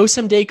 Show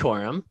some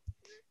decorum.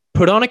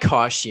 Put on a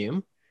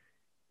costume.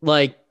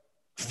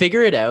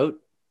 Figure it out.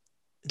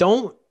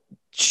 Don't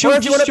show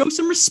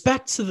some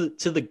respect to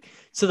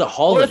the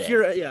holiday.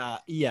 Or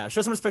if you're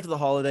show some respect to the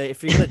holiday.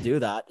 If you're gonna do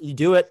that, you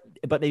do it,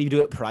 but maybe you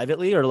do it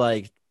privately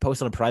or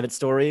post on a private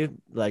story.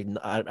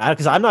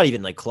 Because I'm not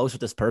even close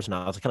with this person.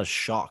 I was kind of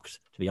shocked,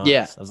 to be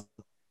honest. Yeah.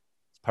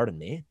 Pardon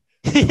me.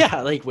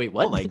 Yeah, wait,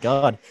 what? Oh my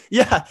god.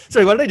 Yeah.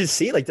 Sorry, what did I just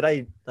see? Did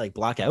I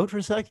black out for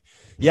a sec?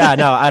 Yeah,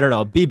 no, I don't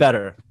know. Be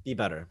better.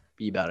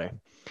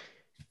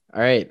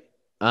 All right.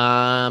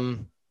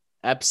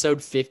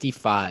 Episode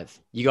 55.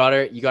 You got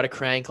a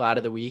crank lad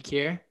of the week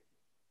here?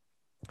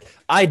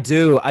 I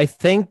do. I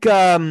think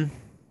man,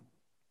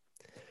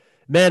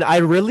 I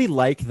really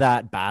like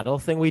that battle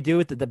thing we do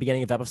at the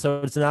beginning of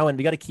episodes now, and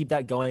we got to keep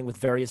that going with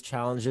various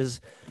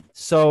challenges.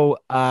 So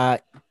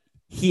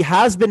he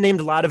has been named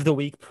lad of the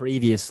week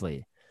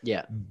previously.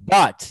 Yeah.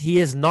 But he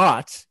has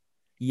not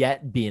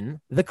yet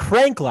been the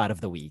crank lad of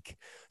the week.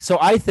 So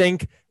I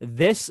think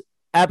this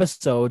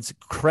episode's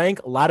crank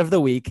lad of the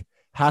week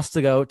has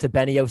to go to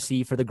Benny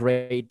OC for the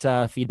great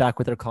feedback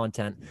with their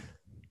content.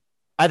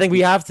 I think we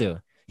have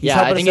to.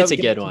 I think it's a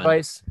good one.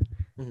 Advice.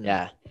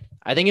 Yeah,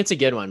 I think it's a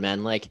good one,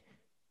 man.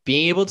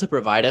 Being able to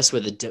provide us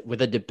with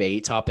a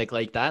debate topic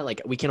like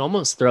that, we can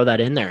almost throw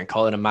that in there and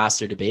call it a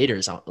master debate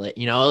or something.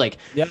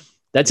 Yeah.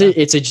 That's it.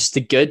 It's just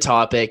a good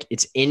topic.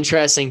 It's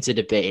interesting to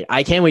debate.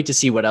 I can't wait to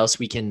see what else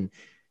we can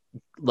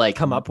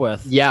come up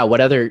with. Yeah, what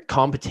other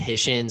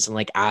competitions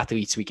and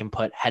athletes we can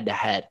put head to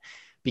head,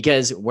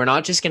 because we're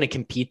not just going to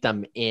compete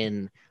them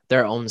in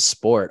their own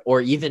sport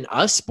or even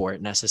a sport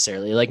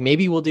necessarily.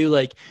 Maybe we'll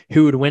do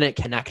who would win at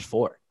Connect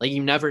 4.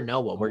 You never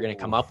know what we're going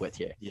to come up with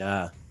here.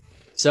 Yeah.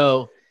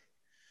 So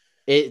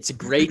it's a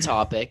great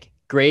topic,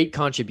 great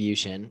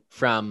contribution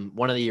from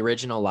one of the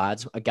original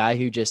lads, a guy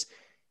who just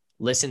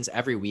listens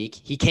every week.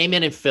 He came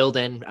in and filled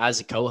in as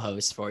a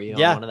co-host for you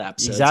on one of the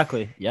episodes.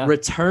 Exactly. Yeah.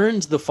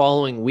 Returned the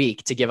following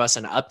week to give us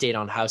an update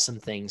on how some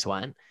things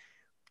went.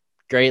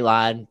 Great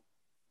lad.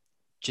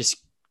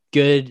 Just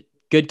good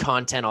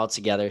content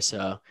altogether.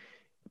 So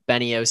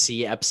Benny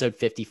OC, episode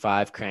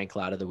 55, crank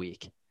lad of the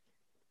week.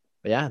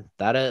 But yeah,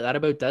 that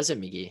about does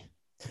it, Miggy.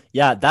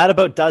 Yeah, that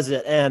about does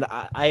it. And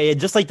I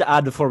just like to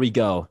add before we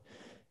go,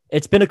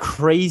 it's been a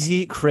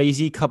crazy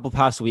couple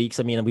past weeks.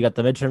 I mean, we got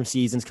the midterm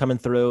seasons coming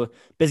through,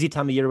 busy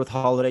time of year with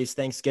holidays,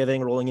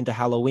 Thanksgiving, rolling into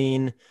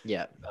Halloween.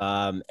 Yeah.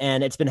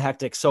 And it's been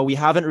hectic. So we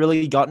haven't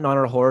really gotten on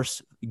our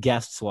horse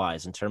guests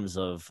wise in terms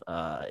of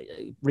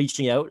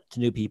reaching out to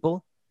new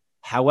people.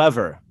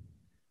 However,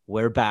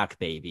 we're back,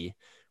 baby.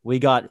 We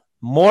got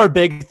more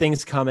big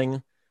things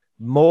coming,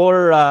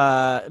 more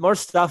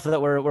stuff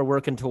that we're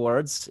working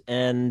towards,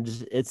 and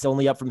it's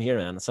only up from here,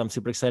 man. So I'm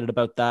super excited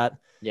about that.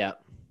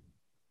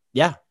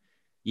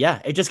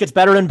 Yeah, it just gets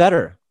better and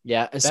better.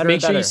 Yeah, so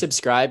make sure you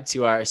subscribe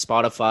to our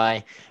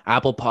Spotify,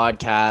 Apple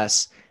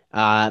Podcasts,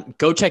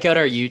 Go check out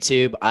our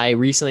YouTube. I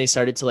recently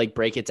started to like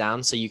break it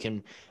down so you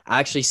can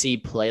actually see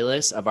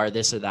playlists of our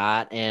this or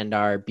that and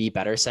our Be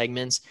Better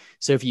segments.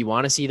 So if you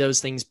want to see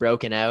those things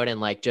broken out and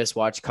like just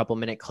watch a couple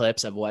minute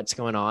clips of what's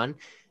going on,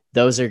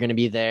 those are going to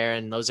be there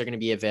and those are going to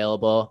be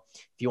available.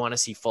 If you want to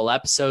see full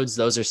episodes,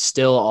 those are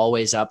still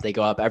always up. They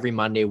go up every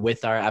Monday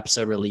with our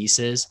episode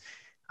releases.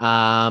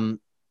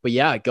 But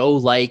yeah, go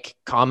like,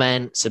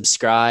 comment,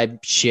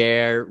 subscribe,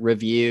 share,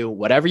 review,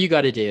 whatever you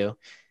got to do.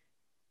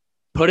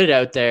 Put it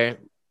out there.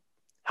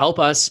 Help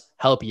us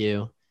help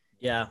you.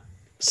 Yeah.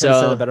 So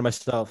said it better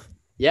myself.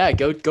 Yeah,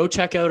 go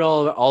check out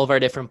all of our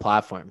different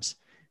platforms.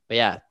 But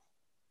yeah,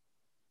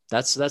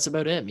 that's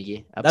about it,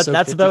 Miggy. That's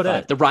 55, about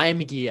it. The Ryan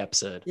McGee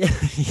episode.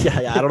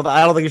 Yeah. I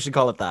don't think you should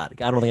call it that.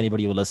 I don't think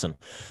anybody would listen.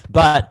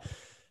 But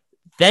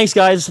thanks,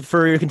 guys,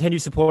 for your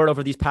continued support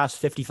over these past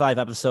 55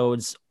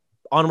 episodes.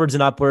 Onwards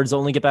and upwards,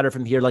 only get better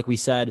from here. Like we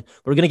said,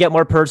 we're going to get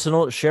more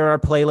personal, share our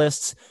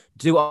playlists,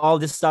 do all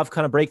this stuff,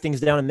 kind of break things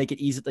down and make it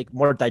easy, like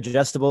more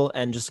digestible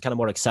and just kind of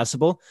more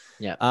accessible.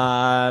 Yeah.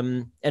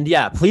 And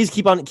yeah, please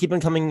keep on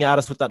coming at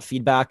us with that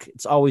feedback.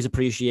 It's always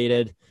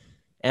appreciated.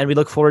 And we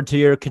look forward to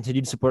your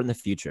continued support in the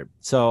future.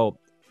 So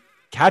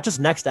catch us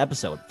next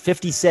episode,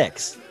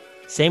 56.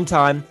 Same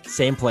time,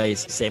 same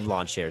place, same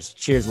lawn chairs.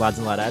 Cheers, lads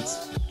and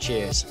ladettes.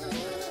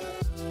 Cheers.